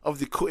of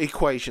the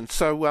equation.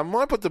 So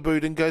my Put the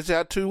Boot in goes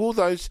out to all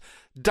those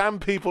dumb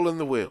people in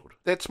the world.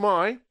 That's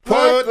my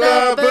Put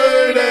the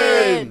Boot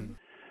in!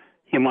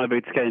 Yeah, my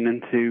boot's going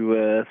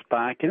into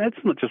Spark, and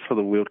it's not just for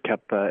the World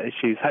Cup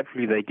issues.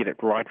 Hopefully they get it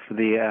right for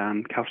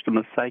their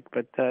customers' sake.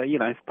 But, you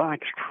know,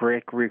 Spark's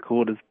track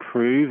record is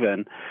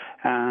proven,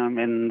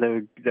 and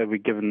they were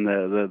given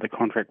the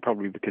contract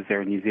probably because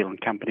they're a New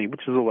Zealand company,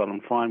 which is all well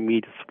and fine. We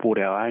need to support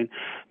our own.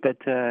 But,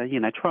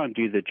 you know, try and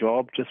do the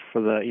job just for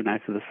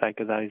the sake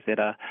of those that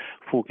are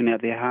forking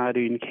out their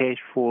hard-earned cash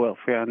for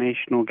our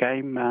national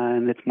game.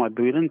 And that's my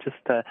boot in.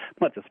 Just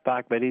not just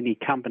Spark, but any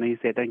companies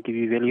that don't give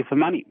you value for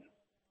money.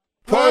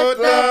 Put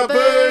the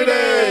boot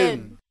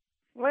in!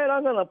 Well,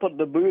 I'm going to put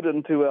the boot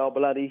into our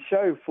bloody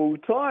show full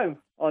time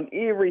on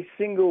every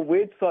single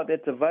website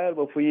that's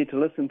available for you to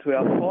listen to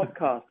our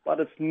podcast. But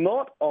it's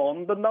not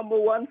on the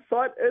 #1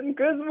 site in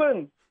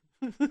Gisborne.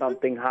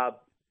 Something Hub.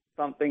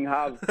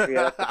 We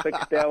have to fix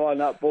that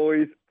one up,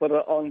 boys. Put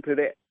it onto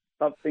that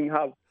Something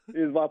Hub.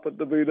 Here's my Put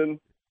the Boot in.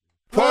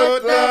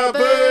 Put the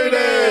boot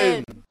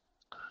in!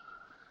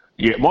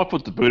 Yeah, my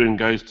Put the Boot in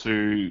goes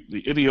to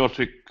the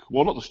idiotic,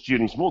 well, not the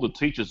students, more the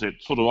teachers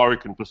that sort of, I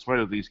reckon,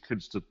 persuaded these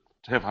kids to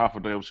have half a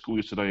day of school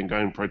yesterday and go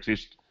and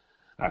protest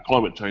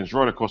climate change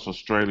right across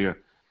Australia.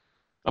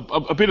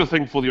 A better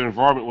thing for the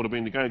environment would have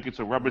been to go and get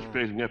some rubbish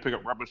bags and go pick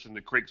up rubbish in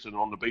the creeks and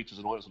on the beaches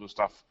and all that sort of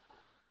stuff.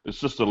 It's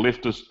just a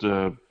leftist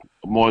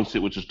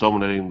mindset which is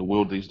dominating the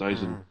world these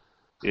days, and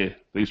yeah,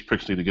 these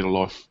pricks need to get a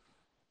life.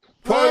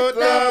 Put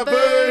the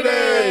boot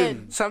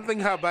in! Something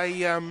Hub,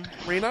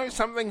 Reno?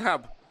 Something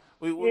Hub.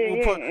 We'll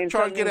and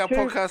try and get our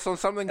Something Tube. podcast on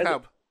Something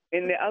Hub.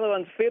 And the other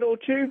one's Federal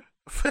Tube.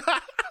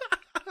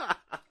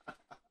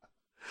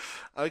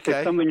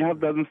 Okay. Something Hub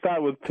doesn't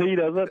start with T,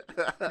 does it?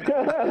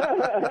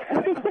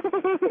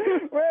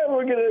 Well,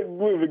 we're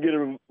get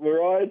a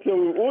variety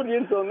of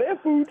audience on there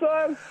full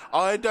time.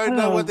 I don't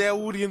know what our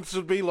audience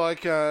would be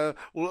like. Well,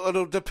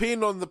 it'll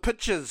depend on the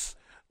pictures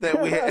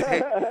that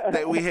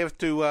we have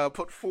to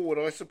put forward,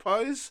 I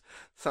suppose.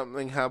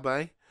 Something Hub,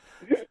 eh?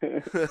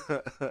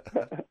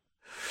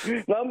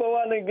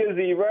 #1 in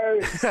Gizzy,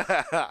 bro.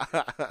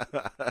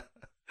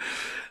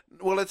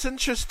 Well, it's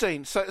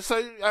interesting. So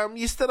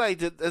yesterday,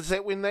 is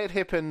that when that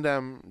happened,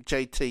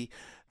 JT?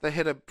 They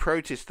had a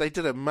protest. They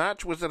did a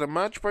march. Was it a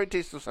march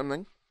protest or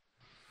something?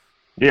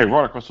 Yeah,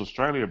 right across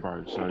Australia,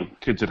 bro. So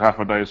kids had half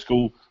a day of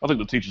school. I think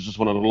the teachers just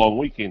wanted a long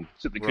weekend.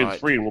 Set the kids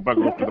free and we'll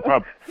bugger off to the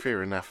pub.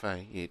 Fair enough,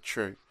 eh? Yeah,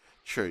 true.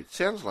 It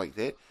sounds like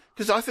that.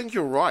 Because I think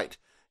you're right.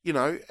 You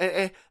know,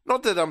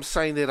 not that I'm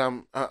saying that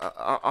I'm...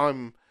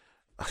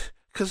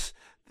 Because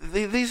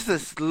there's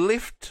this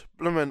left,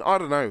 I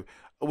don't know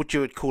what you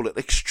would call it,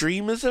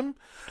 extremism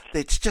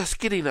that's just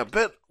getting a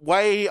bit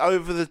way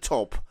over the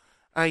top.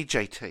 Eh,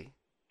 JT?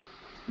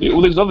 Yeah,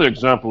 well, there's other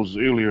examples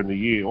earlier in the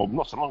year, or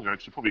not so long ago,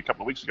 actually, probably a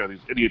couple of weeks ago. These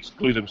idiots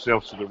glue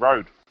themselves to the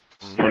road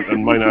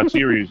and main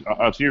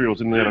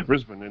arterials in and out of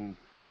Brisbane, and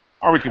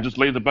I reckon just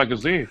leave the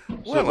buggers there.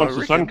 So once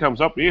the sun comes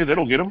up,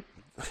 that'll get them.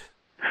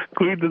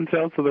 Glued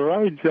themselves to the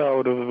road, so I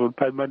would have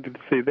paid money to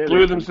see that.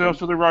 Glue themselves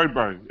to the road,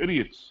 bro.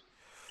 Idiots.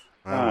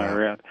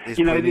 Right.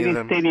 You know,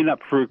 they're standing up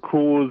for a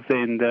cause,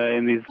 and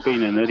there's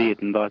been an idiot,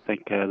 and I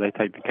think they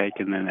take the cake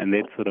in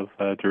that sort of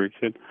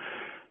direction.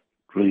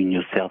 Gluing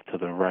yourself to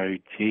the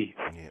road, gee.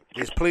 Yeah.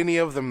 There's plenty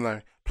of them,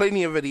 though.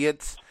 Plenty of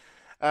idiots.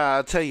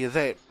 I'll tell you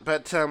that.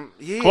 But,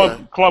 yeah.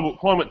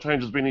 Climate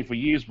change has been here for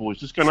years, boys.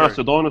 Just go and ask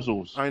the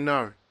dinosaurs. I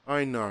know.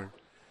 Well.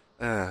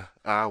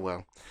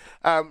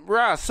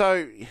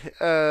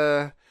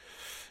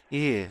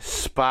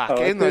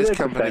 Spark and those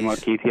companies. Like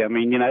Keithy. I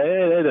mean, you know,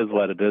 it is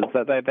what it is.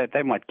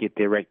 They might get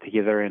their act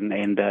together and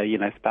you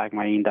know, Spark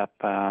may end up,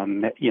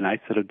 you know,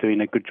 sort of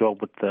doing a good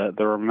job with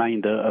the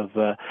remainder of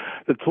the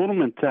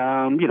tournament.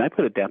 You know,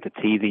 put it down to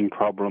teething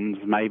problems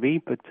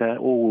maybe, but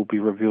all will be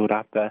revealed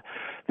after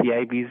the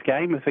AB's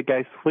game. If it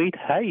goes sweet,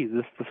 hey,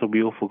 this will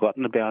be all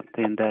forgotten about,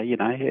 and you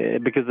know,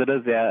 because it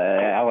is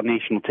our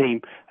national team.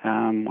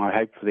 I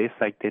hope for their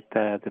sake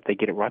that they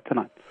get it right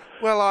tonight.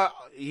 Well,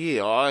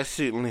 I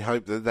certainly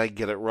hope that they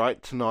get it right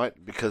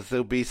tonight, because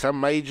there'll be some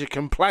major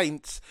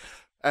complaints,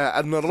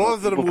 and a lot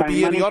of them will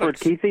be idiotic.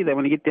 Keithy, they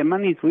want to get their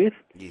money's worth.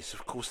 Yes,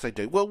 of course they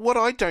do. Well, what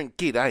I don't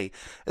get,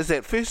 is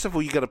that first of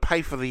all you've got to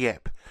pay for the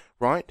app,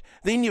 right?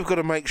 Then you've got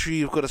to make sure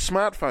you've got a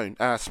smartphone,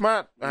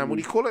 what do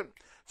you call it?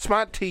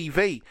 Smart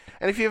TV.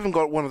 And if you haven't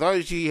got one of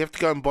those, you have to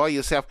go and buy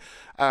yourself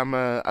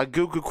a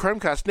Google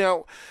Chromecast.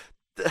 Now,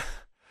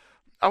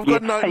 I've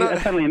got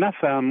funnily enough,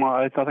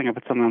 I think I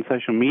put something on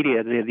social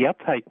media. The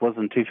uptake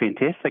wasn't too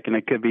fantastic, and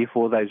it could be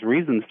for those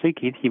reasons too,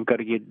 Keith. You've got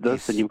to get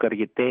this and you've got to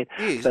get that.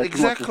 Yes, so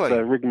exactly. Not just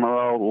the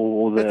rigmarole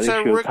or the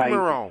issue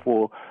paying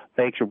for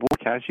the actual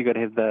broadcast. You've got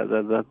to have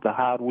the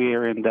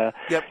hardware and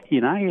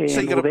you know,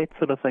 and all that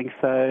sort of thing.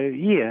 So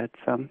yeah,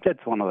 it's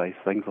that's one of those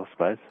things, I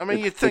suppose. I mean,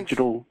 it's you think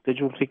digital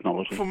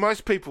technology. For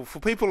most people, for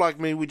people like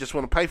me, we just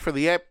want to pay for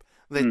the app.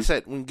 That's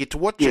it. We can get to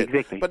watch it.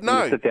 Exactly. But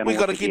no, we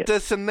got to get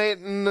this and that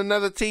and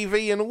another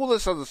TV and all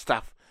this other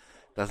stuff.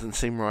 Doesn't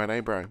seem right,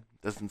 bro?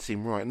 Doesn't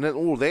seem right. And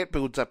all that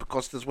builds up a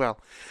cost as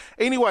well.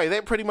 Anyway,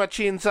 that pretty much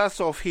ends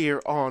us off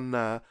here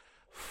on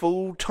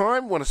Full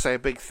Time. Want to say a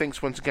big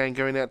thanks once again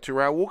going out to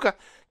Ra Walker.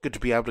 Good to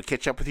be able to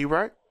catch up with you,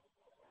 bro.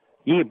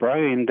 Yeah, bro,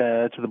 and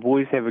to the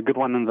boys, have a good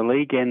one in the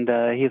league, and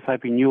here's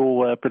hoping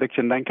your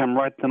prediction don't come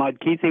right tonight,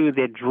 Keithy, with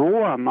that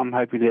draw. I'm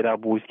hoping that our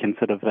boys can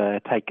sort of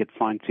take it,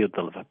 signed, sealed,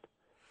 delivered.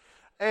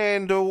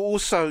 And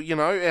also, you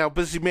know, our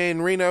busy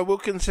man Reno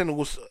Wilkinson,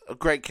 also a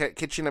great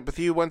catching up with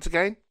you once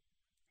again.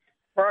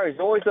 Bro, it's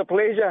always a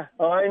pleasure.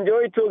 I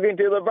enjoy talking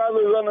to the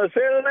brothers on a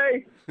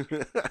Saturday.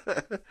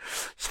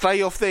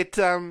 Stay off that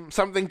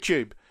something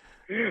tube.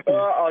 Too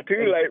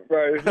late,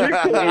 bro.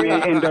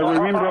 And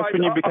remember us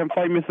when you become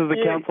famous as a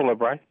counsellor,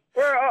 bro.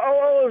 Well,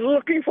 I was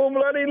looking for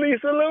bloody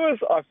Lisa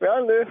Lewis. I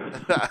found her.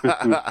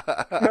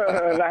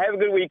 Have a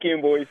good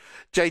weekend, boys.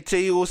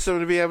 JT, awesome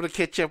to be able to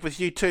catch up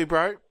with you too,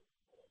 bro.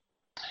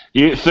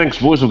 Yeah, thanks,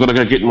 boys. I've got to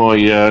go get my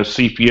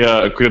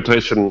CPR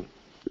accreditation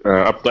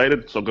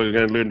updated, so I've got to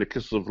go and learn the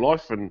kisses of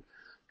life, and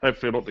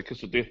hopefully not the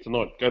kiss of death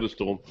tonight. Go to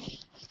Storm.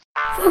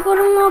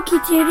 Whakarongo ki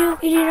te reo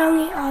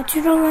irirangi a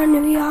Turanga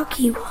Nui a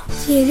Kiwa.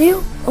 Te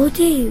reo o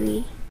te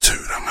iwi.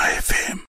 Turanga FM.